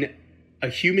seen a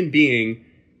human being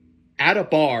at a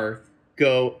bar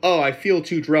go, oh, I feel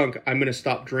too drunk, I'm going to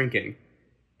stop drinking.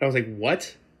 I was like,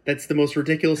 what? That's the most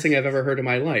ridiculous thing I've ever heard in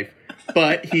my life.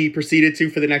 But he proceeded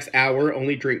to, for the next hour,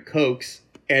 only drink Cokes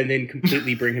and then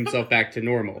completely bring himself back to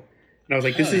normal. And I was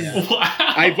like, this is... Wow.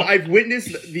 I've witnessed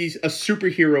a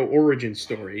superhero origin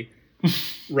story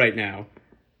right now.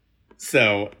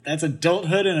 So that's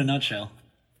adulthood in a nutshell.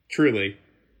 Truly.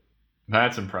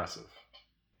 That's impressive.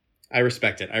 I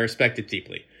respect it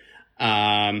deeply.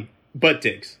 But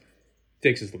Diggs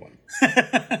is the one.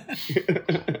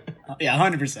 Yeah,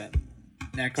 100%.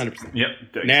 Next. 100%. Yep.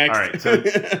 Diggs. Next. All right. So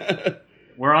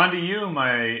we're on to you,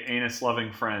 my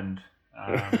anus-loving friend.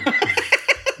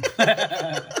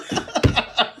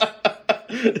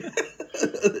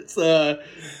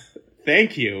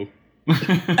 Thank you.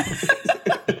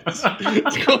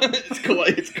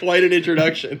 It's quite an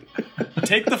introduction.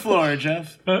 Take the floor,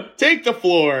 Jeff. Take the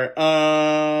floor.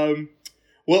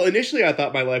 Well, initially I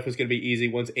thought my life was going to be easy.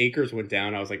 Once Akers went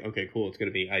down, I was like, okay, cool. It's going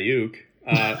to be Ayuk.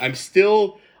 I'm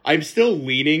still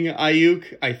leaning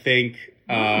Ayuk. I think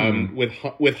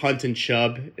with Hunt and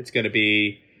Chubb, it's going to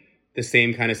be the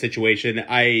same kind of situation.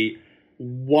 I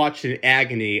watched in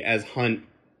agony as Hunt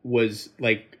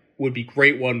would be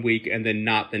great one week and then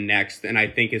not the next. And I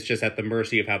think it's just at the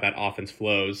mercy of how that offense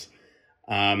flows.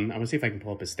 I'm going to see if I can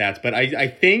pull up his stats. But I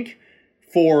think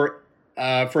for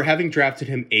having drafted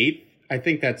him 8th, I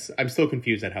think I'm still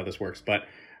confused at how this works. But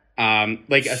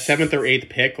like a 7th or 8th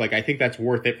pick, like I think that's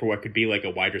worth it for what could be like a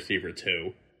wide receiver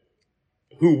 2,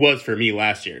 who was for me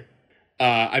last year.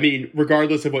 I mean,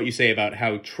 regardless of what you say about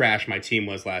how trash my team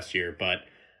was last year. But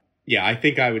yeah, I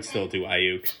think I would still do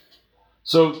Ayuk.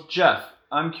 So, Jeff,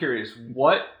 I'm curious,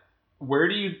 where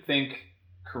do you think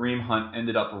Kareem Hunt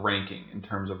ended up ranking in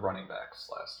terms of running backs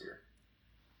last year?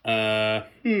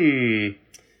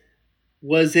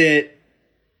 Was it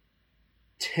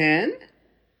 10?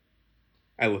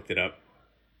 I looked it up.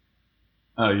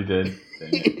 Oh, you did?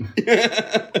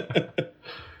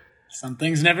 Some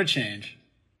things never change.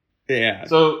 Yeah.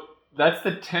 So that's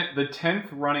the 10th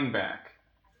running back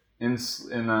in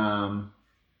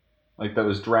like that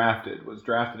was drafted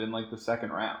in like the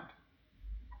second round.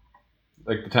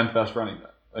 Like the 10th best running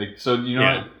back. Like so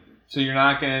so you're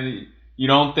not going to you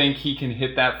don't think he can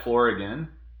hit that floor again?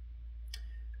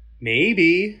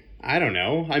 Maybe. I don't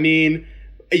know. I mean,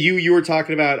 you were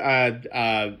talking about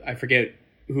I forget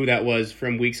who that was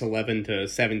from weeks 11 to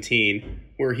 17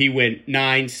 where he went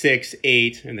 9, 6,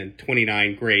 8 and then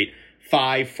 29 great.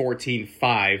 5, 14,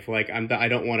 5. Like I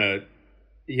don't want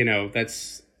to,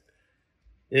 that's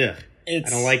ugh. I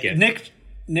don't like it.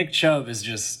 Nick Chubb is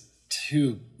just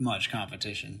too much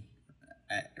competition,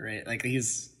 right? Like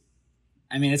it's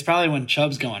probably when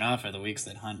Chubb's going off are the weeks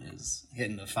that Hunt is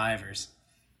hitting the fivers.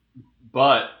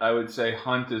 But I would say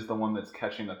Hunt is the one that's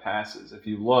catching the passes. If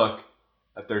you look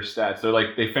at their stats,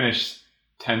 they finished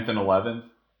 10th and 11th.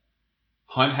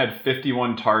 Hunt had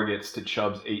 51 targets to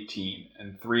Chubb's 18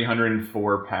 and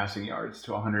 304 passing yards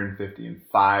to 150 and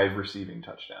 5 receiving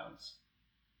touchdowns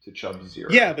to Chubb's 0.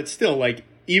 Yeah, but still, like,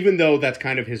 even though that's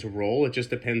kind of his role, it just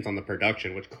depends on the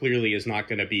production, which clearly is not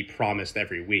going to be promised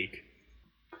every week.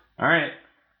 All right.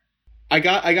 I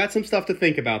got some stuff to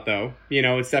think about, though.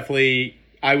 It's definitely...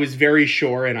 I was very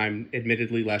sure, and I'm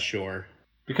admittedly less sure.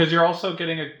 Because you're also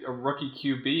getting a rookie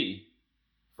QB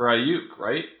for Ayuk,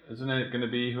 right? Isn't it going to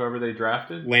be whoever they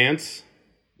drafted? Lance.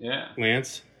 Yeah.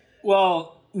 Lance.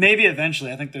 Well, maybe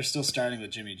eventually. I think they're still starting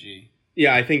with Jimmy G.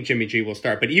 Yeah, I think Jimmy G will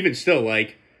start. But even still,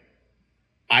 like,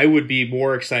 I would be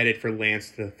more excited for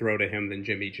Lance to throw to him than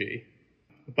Jimmy G.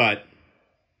 But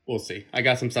we'll see. I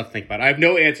got some stuff to think about. I have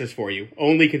no answers for you.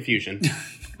 Only confusion.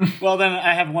 Well, then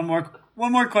I have one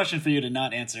more question for you to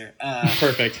not answer.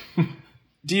 Perfect.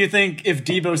 Do you think if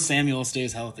Deebo Samuel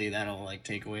stays healthy, that'll like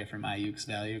take away from Ayuk's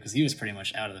value? Because he was pretty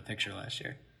much out of the picture last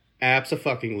year.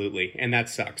 Abso-fucking-lutely, and that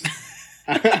sucks.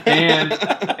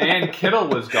 and Kittle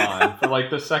was gone for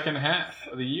like the second half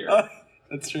of the year. Oh,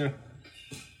 that's true.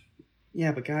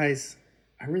 Yeah, but guys,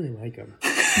 I really like him.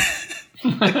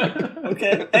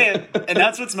 Okay, hey, and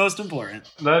that's what's most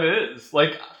important. That is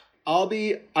like.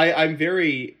 I'm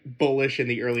very bullish in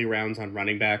the early rounds on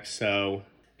running backs, so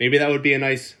maybe that would be a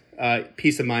nice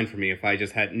peace of mind for me if I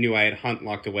just knew I had Hunt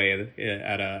locked away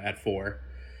at 4.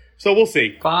 So we'll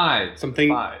see. 5. Something.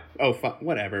 5. Oh,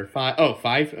 whatever. 5. Oh,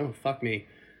 5. Oh, fuck me.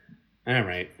 All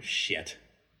right. Shit.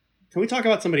 Can we talk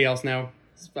about somebody else now?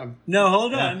 No,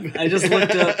 hold on. I just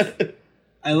looked up.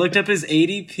 I looked up his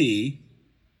ADP.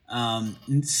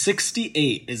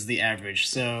 68 is the average.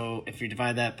 So if you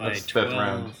divide that by That's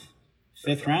 12,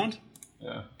 fifth round,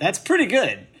 yeah, that's pretty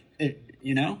good.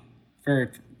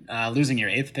 For losing your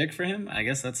 8th pick for him, I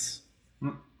guess that's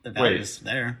the value's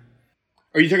there.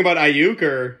 Are you talking about Ayuk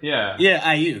or? Yeah. Yeah,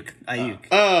 Ayuk.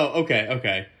 Oh,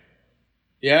 okay.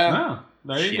 Yeah. Oh,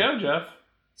 there you go, Jeff.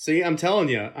 See, I'm telling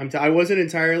you, I wasn't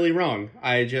entirely wrong.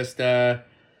 I just, and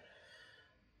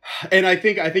I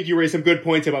think you raised some good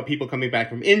points about people coming back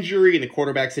from injury and the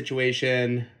quarterback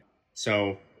situation.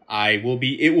 So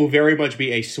it will very much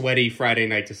be a sweaty Friday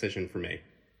night decision for me.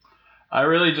 I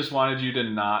really just wanted you to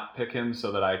not pick him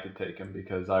so that I could take him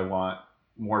because I want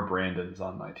more Brandons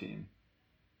on my team.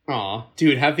 Aw,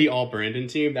 dude, have the all Brandon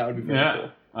team. That would be very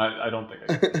cool. I don't think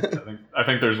I can. I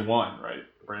think there's one, right?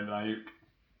 Brandon Ayuk.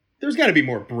 There's got to be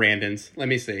more Brandons. Let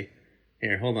me see.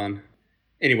 Here, hold on.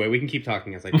 Anyway, we can keep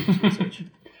talking as I do this research.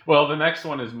 Well, the next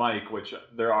one is Mike, which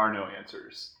there are no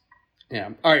answers. Yeah.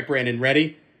 All right, Brandon,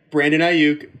 ready? Brandon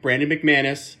Ayuk, Brandon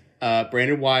McManus,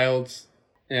 Brandon Wilds.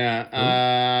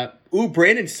 Yeah.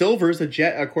 Brandon Silver's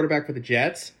a quarterback for the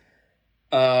Jets.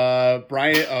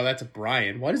 Brian. Oh, that's a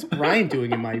Brian. What is Brian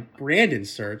doing in my Brandon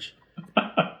search?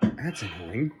 That's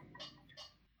annoying.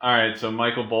 All right, so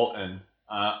Michael Bolton.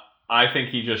 I think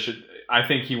he just should. I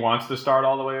think he wants to start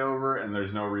all the way over, and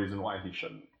there's no reason why he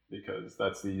shouldn't, because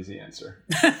that's the easy answer.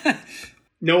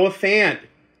 Noah Fant.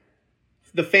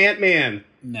 The Fant man.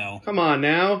 No. Come on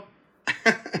now.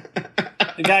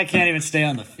 The guy can't even stay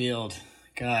on the field.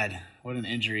 God, what an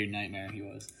injury nightmare he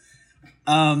was.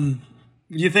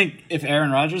 You think if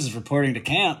Aaron Rodgers is reporting to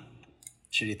camp,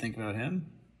 should you think about him?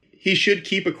 He should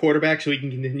keep a quarterback so he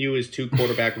can continue his 2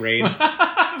 quarterback reign. So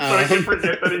I can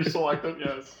forget that he's selected,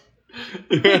 yes.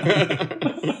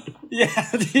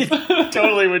 Yeah, he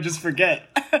totally would just forget.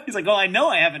 He's like, I know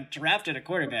I haven't drafted a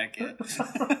quarterback yet.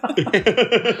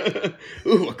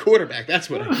 Ooh, a quarterback. That's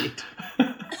what I need.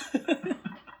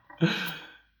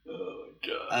 Oh,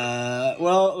 God.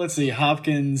 Well, let's see.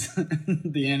 Hopkins,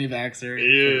 the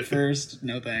anti-vaxxer. First,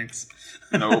 no thanks.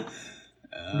 Nope.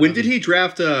 When did he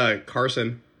draft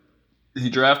Carson? He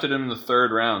drafted him in the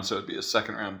 3rd round, so it'd be a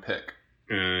 2nd round pick.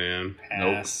 Yeah.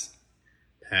 Pass.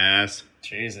 Pass.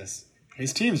 Jesus.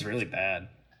 His team's really bad.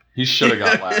 He should have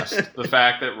got last. The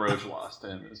fact that Roach lost to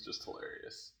him is just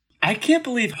hilarious. I can't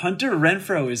believe Hunter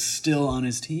Renfrow is still on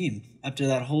his team after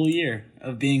that whole year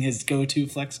of being his go-to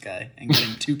flex guy and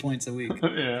getting 2 points a week.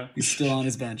 Yeah. He's still on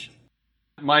his bench.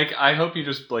 Mike, I hope you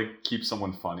just keep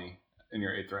someone funny in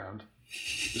your 8th round.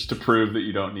 Just to prove that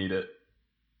you don't need it.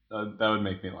 That would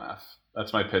make me laugh.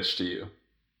 That's my pitch to you.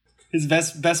 His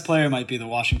best player might be the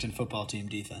Washington football team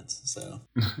defense. So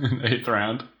 8th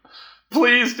round.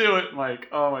 Please do it, Mike.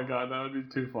 Oh my god, that would be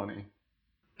too funny.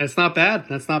 That's not bad.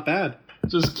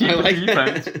 Just keep the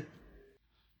defense. That.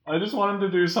 I just want him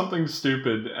to do something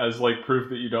stupid as proof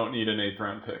that you don't need an 8th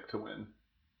round pick to win.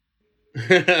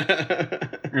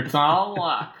 It's all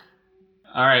luck.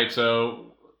 All right,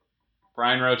 so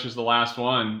Brian Roach is the last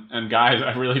one, and guys,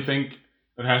 I really think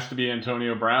it has to be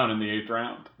Antonio Brown in the 8th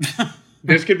round.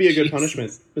 This could be a good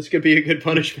punishment.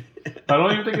 I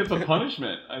don't even think it's a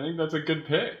punishment. I think that's a good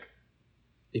pick.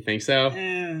 You think so?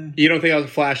 You don't think I was a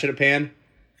flash in the pan?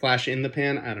 Flash in the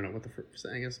pan? I don't know what the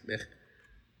saying is.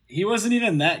 He wasn't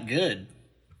even that good.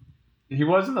 He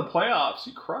was in the playoffs.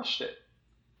 He crushed it.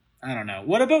 I don't know.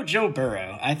 What about Joe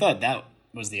Burrow? I thought that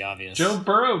was the obvious. Joe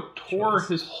Burrow tore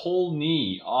his whole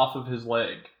knee off of his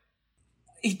leg.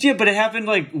 He did, but it happened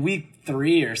week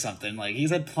 3 or something.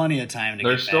 He's had plenty of time to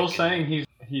They're get back. still saying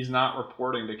he's not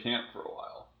reporting to camp for a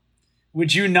while.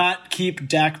 Would you not keep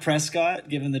Dak Prescott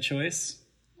given the choice?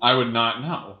 I would not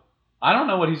know. I don't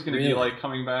know what he's going to be Really? like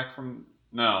coming back from.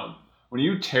 No. When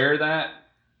you tear that,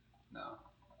 no.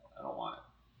 I don't want it.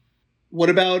 What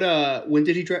about when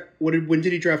did he draft? When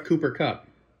did he draft Cooper Kupp?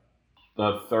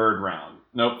 The 3rd round.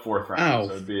 Nope, 4th round. Oh.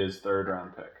 So it'd be his 3rd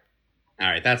round pick. All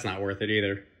right, that's not worth it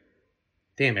either.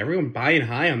 Damn, everyone buying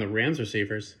high on the Rams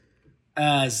receivers.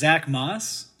 Zach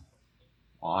Moss?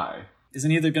 Why?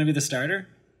 Isn't he going to be the starter?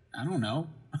 I don't know.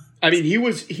 I mean,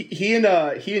 he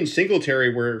and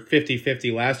Singletary were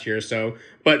 50-50 last year,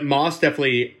 but Moss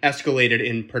definitely escalated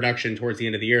in production towards the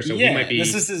end of the year, so he might be.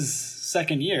 This is his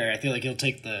 2nd year. I feel like he'll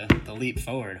take the leap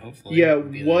forward, hopefully. Yeah,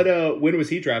 when was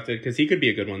he drafted? Because he could be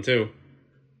a good one too.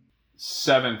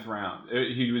 7th round.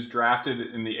 He was drafted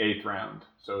in the 8th round,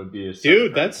 so it'd be a 7th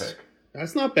Dude, round pick.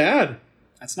 that's not bad.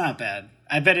 That's not bad.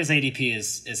 I bet his ADP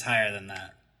is higher than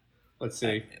that. Let's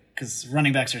see. Because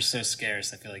running backs are so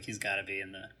scarce, I feel like he's got to be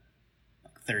in the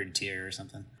 3rd tier or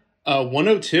something.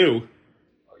 102.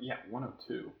 Oh, yeah,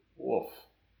 102. Woof.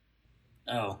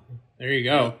 Oh. There you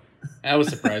go. That was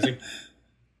surprising.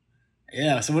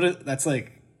 Yeah, so that's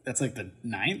like the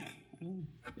 9th?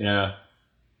 Yeah.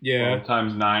 Yeah. 12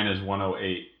 times 9 is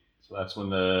 108. So that's when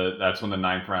the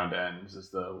 9th round ends, is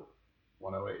the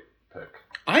 108 pick.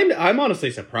 I'm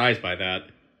honestly surprised by that.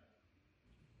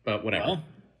 But whatever. Well,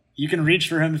 you can reach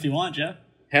for him if you want, Jeff.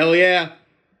 Hell yeah.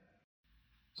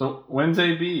 So when's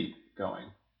AB going?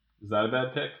 Is that a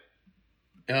bad pick?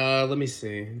 Let me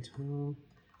see.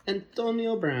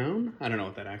 Antonio Brown. I don't know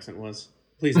what that accent was.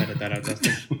 Please edit that out,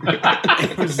 Dustin.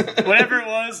 Whatever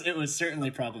it was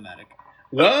certainly problematic.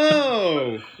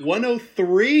 Whoa!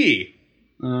 103.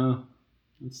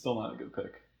 It's still not a good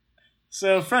pick.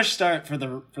 So fresh start for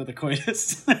the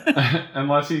coitus.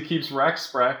 Unless he keeps Rex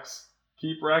Specs.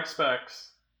 Keep Rex Specs.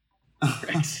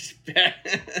 Keep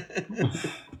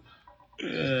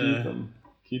him.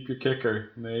 Keep your kicker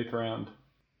in the 8th round.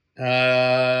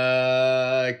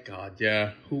 God,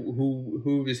 yeah.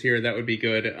 Who is here? That would be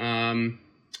good.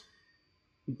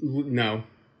 No.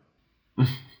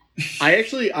 I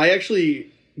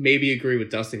actually maybe agree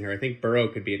with Dustin here. I think Burrow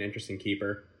could be an interesting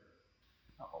keeper.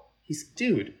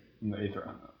 Dude. In the 8th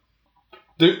round.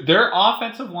 Their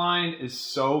offensive line is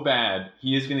so bad,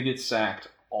 he is going to get sacked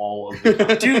all of the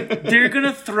time. Dude, they're going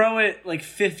to throw it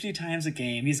 50 times a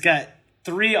game. He's got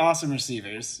 3 awesome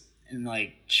receivers in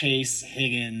Chase,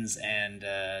 Higgins, and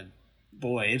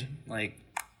Boyd. I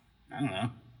don't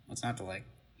know. What's not to like?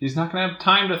 He's not going to have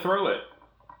time to throw it.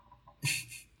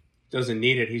 Doesn't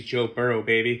need it. He's Joe Burrow,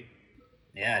 baby.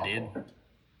 Yeah, Awful.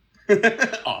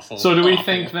 dude. Awful. So do we Awful.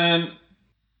 think then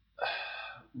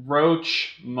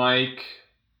Roach, Mike,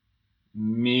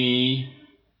 me,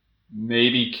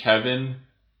 maybe Kevin,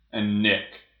 and Nick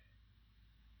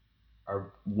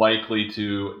are likely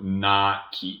to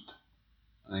not keep?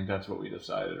 I think that's what we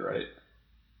decided, right?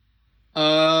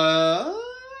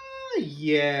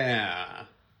 Yeah.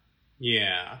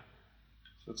 Yeah.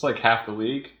 So it's half the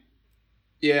league.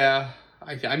 Yeah.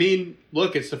 I mean,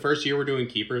 look, it's the first year we're doing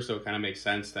keepers, so it kind of makes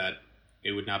sense that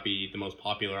it would not be the most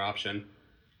popular option.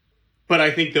 But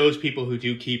I think those people who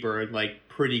do keeper are in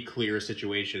pretty clear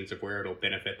situations of where it'll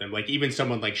benefit them. Even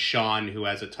someone like Sean who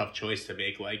has a tough choice to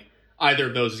make, either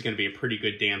of those is going to be a pretty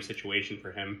good damn situation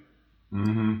for him.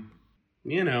 Mm-hmm.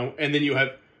 And then you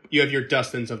have you have your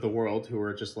Dustins of the world who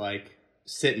are just like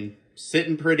sitting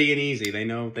pretty and easy. They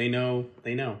know.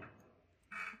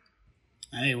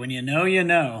 Hey, when you know, you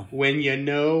know. When you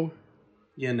know,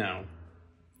 you know.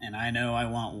 And I know I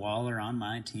want Waller on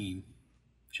my team.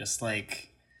 Just like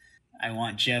I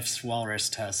want Jeff's walrus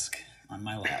tusk on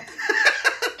my lap.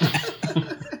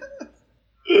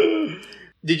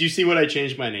 Did you see what I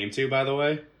changed my name to, by the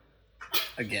way?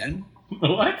 Again?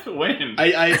 What? When?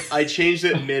 I changed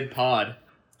it mid-pod.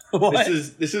 What?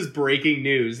 This is breaking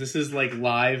news. This is like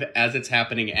live as it's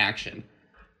happening action.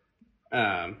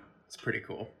 It's pretty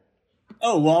cool.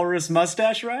 Oh, walrus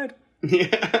mustache ride? Yeah.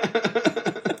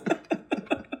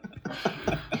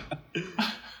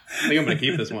 I think I'm gonna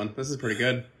keep this one. This is pretty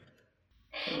good.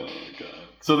 Oh god.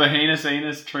 So the heinous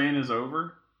anus train is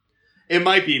over? It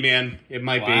might be, man. It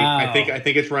might be. Wow. I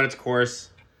think it's run its course.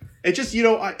 It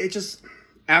just,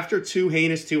 after two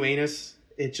heinous,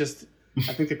 it just,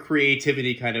 I think the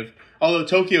creativity kind of, although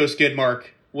Tokyo Skid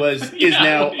Mark is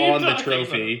now on the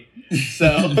trophy.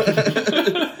 So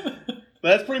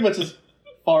that's pretty much as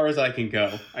far as I can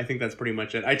go. I think that's pretty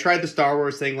much it. I tried the Star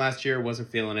Wars thing last year,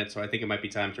 wasn't feeling it, so I think it might be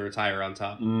time to retire on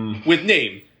top. With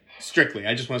name, strictly.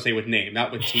 I just want to say with name,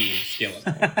 not with team skill.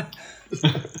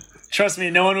 Trust me,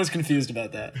 no one was confused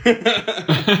about that.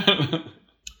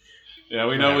 Yeah,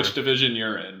 we know which division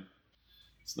you're in.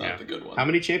 It's not the good one. How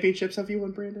many championships have you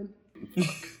won, Brandon?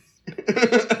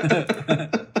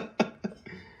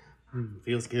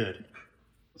 Feels good.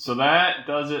 So that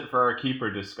does it for our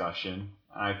keeper discussion.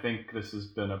 I think this has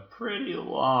been a pretty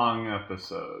long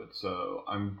episode, so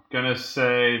I'm going to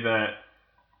say that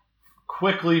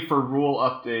quickly for rule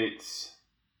updates,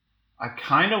 I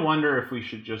kind of wonder if we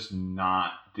should just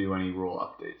not do any rule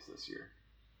updates this year.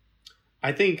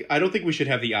 I don't think we should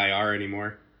have the IR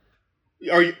anymore.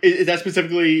 Is that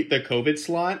specifically the COVID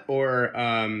slot, or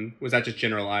was that just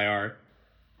general IR?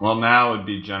 Well, now it would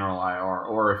be general IR,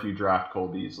 or if you draft Cole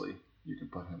Beasley, you can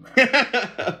put him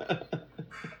there.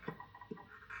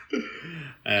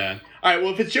 All right.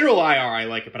 Well, if it's general IR, I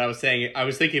like it. But I was thinking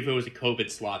if it was a COVID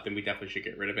slot, then we definitely should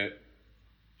get rid of it.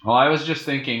 Well, I was just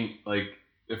thinking, like,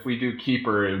 if we do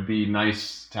keeper, it would be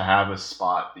nice to have a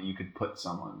spot that you could put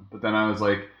someone. But then I was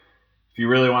like, if you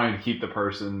really wanted to keep the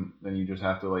person, then you just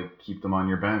have to like keep them on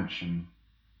your bench and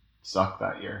suck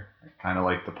that year. I kind of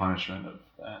like the punishment of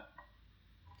that.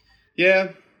 Yeah,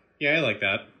 I like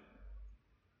that.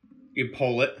 You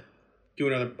poll it. Do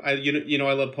another. I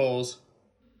love polls.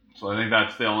 So I think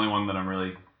that's the only one that I'm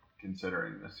really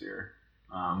considering this year.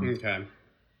 Okay.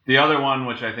 The other one,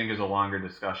 which I think is a longer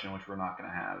discussion, which we're not going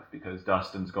to have because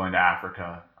Dustin's going to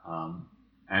Africa.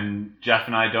 And Jeff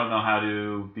and I don't know how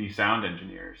to be sound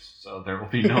engineers, so there will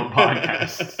be no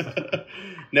podcast.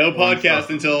 No podcast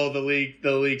until the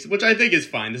leagues, which I think is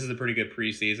fine. This is a pretty good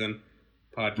preseason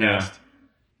podcast.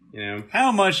 Yeah.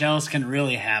 How much else can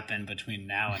really happen between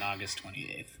now and August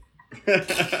 28th?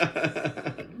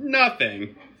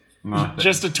 Nothing.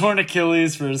 Just a torn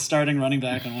Achilles for starting running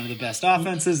back on one of the best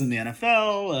offenses in the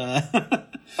NFL.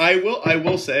 I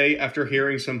will say, after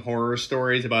hearing some horror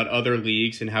stories about other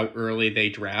leagues and how early they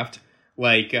draft,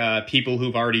 like people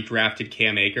who've already drafted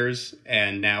Cam Akers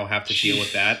and now have to deal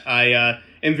with that, I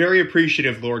am very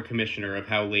appreciative, Lord Commissioner, of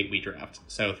how late we draft.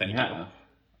 So thank you. I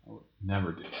would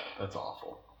never do that. That's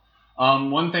awful.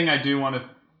 One thing I do want to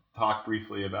talk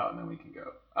briefly about, and then we can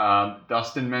go.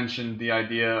 Dustin mentioned the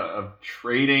idea of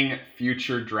trading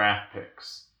future draft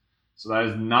picks. So that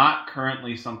is not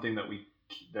currently something that we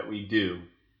do,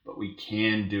 but we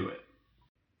can do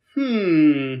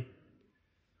it.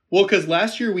 Well, because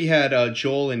last year we had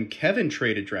Joel and Kevin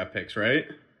traded draft picks, right?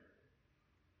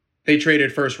 They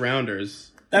traded first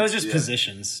rounders. That was just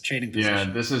positions, trading positions.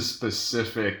 Yeah, this is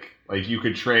specific. Like you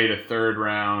could trade a third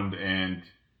round and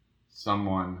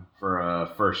someone for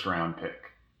a first round pick.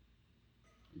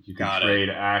 You can trade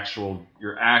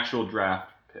your actual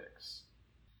draft picks,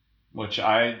 which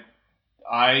I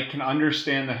can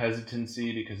understand the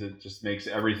hesitancy because it just makes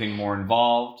everything more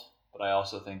involved. But I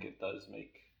also think it does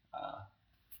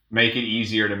make it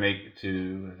easier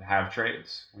to have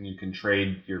trades when you can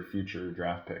trade your future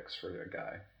draft picks for a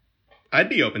guy. I'd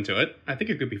be open to it. I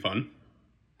think it could be fun.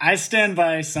 I stand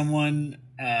by someone,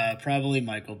 probably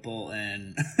Michael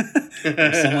Bolton,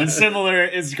 or someone similar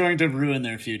is going to ruin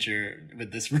their future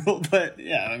with this rule. But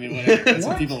yeah, I mean, whatever. That's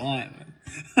what people want.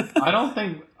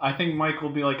 I think Mike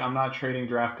will be like, I'm not trading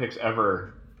draft picks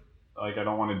ever. Like, I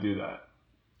don't want to do that.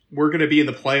 We're going to be in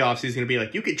the playoffs. He's going to be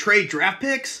like, you could trade draft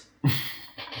picks?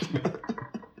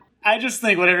 I just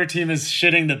think whatever team is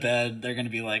shitting the bed, they're going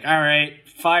to be like, all right,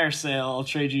 fire sale. I'll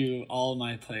trade you all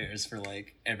my players for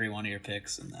like every one of your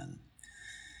picks. And then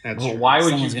why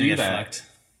would you do that? Fucked.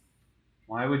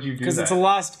 Why would you do that? Because it's a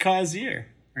lost cause year,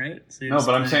 right? So no,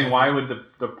 but I'm saying, why would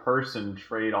the person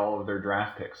trade all of their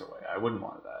draft picks away? I wouldn't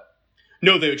want that.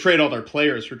 No, they would trade all their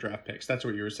players for draft picks. That's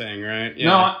what you were saying, right? Yeah.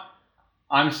 No,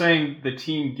 I'm saying the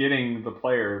team getting the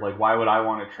player. Like, why would I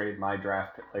want to trade my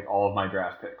draft pick, like all of my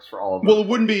draft picks for all of them? Well, it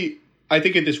wouldn't be. I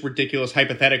think in this ridiculous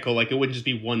hypothetical, like it wouldn't just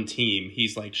be one team.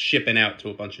 He's like shipping out to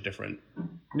a bunch of different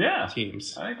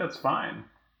teams. I think that's fine.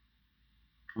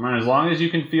 I mean, as long as you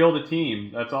can field a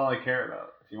team, that's all I care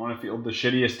about. If you want to field the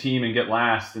shittiest team and get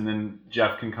last, and then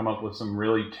Jeff can come up with some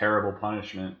really terrible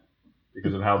punishment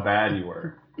because of how bad you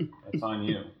were, that's on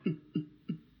you.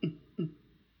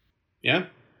 Yeah,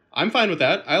 I'm fine with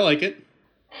that. I like it.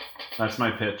 That's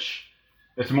my pitch.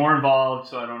 It's more involved,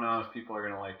 so I don't know if people are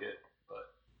going to like it.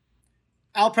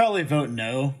 I'll probably vote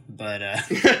no, but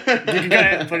you can go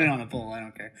ahead and put it on a poll. I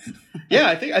don't care. Yeah,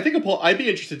 I think a poll. I'd be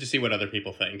interested to see what other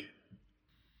people think.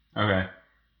 Okay,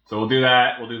 so we'll do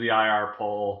that. We'll do the IR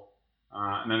poll,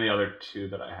 and then the other two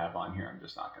that I have on here, I'm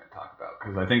just not going to talk about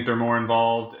because I think they're more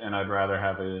involved, and I'd rather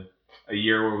have a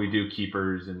year where we do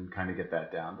keepers and kind of get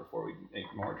that down before we make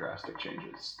more drastic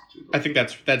changes. I think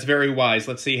that's very wise.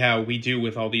 Let's see how we do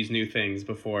with all these new things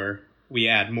before we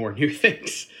add more new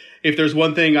things. If there's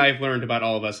one thing I've learned about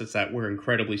all of us, it's that we're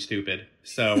incredibly stupid.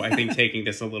 So I think taking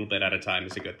this a little bit at a time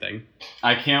is a good thing.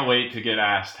 I can't wait to get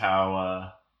asked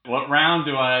how, what round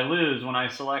do I lose when I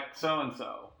select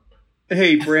so-and-so?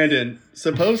 Hey, Brandon,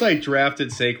 suppose I drafted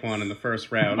Saquon in the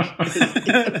first round.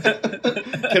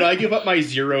 Can I give up my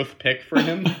 0th pick for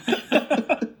him?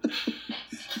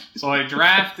 So I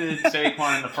drafted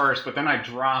Saquon in the first, but then I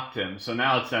dropped him. So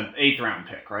now it's an 8th round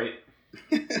pick, right?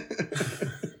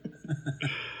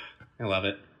 I love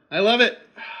it. I love it.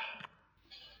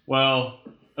 Well,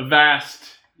 avast,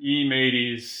 ye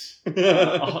mateys.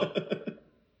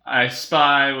 I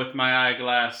spy with my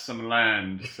eyeglass some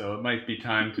land, so it might be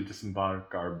time to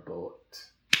disembark our boat.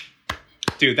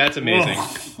 Dude, that's amazing.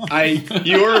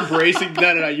 You're embracing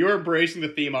you're embracing the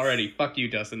theme already. Fuck you,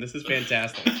 Dustin. This is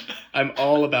fantastic. I'm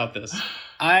all about this.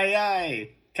 Aye, aye,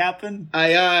 Captain.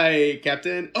 Aye, aye,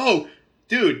 Captain. Oh,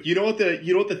 dude, you know what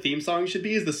the theme song should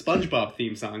be? Is the SpongeBob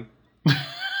theme song.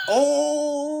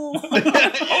 Oh!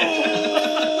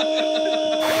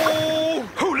 Oh!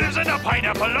 Who lives in a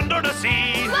pineapple under the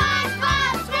sea?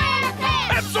 SpongeBob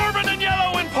SquarePants! Absorbent and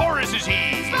yellow and porous is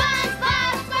he.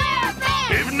 SpongeBob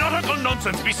SquarePants! If nautical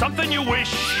nonsense be something you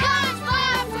wish,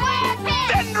 SpongeBob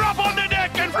SquarePants! then drop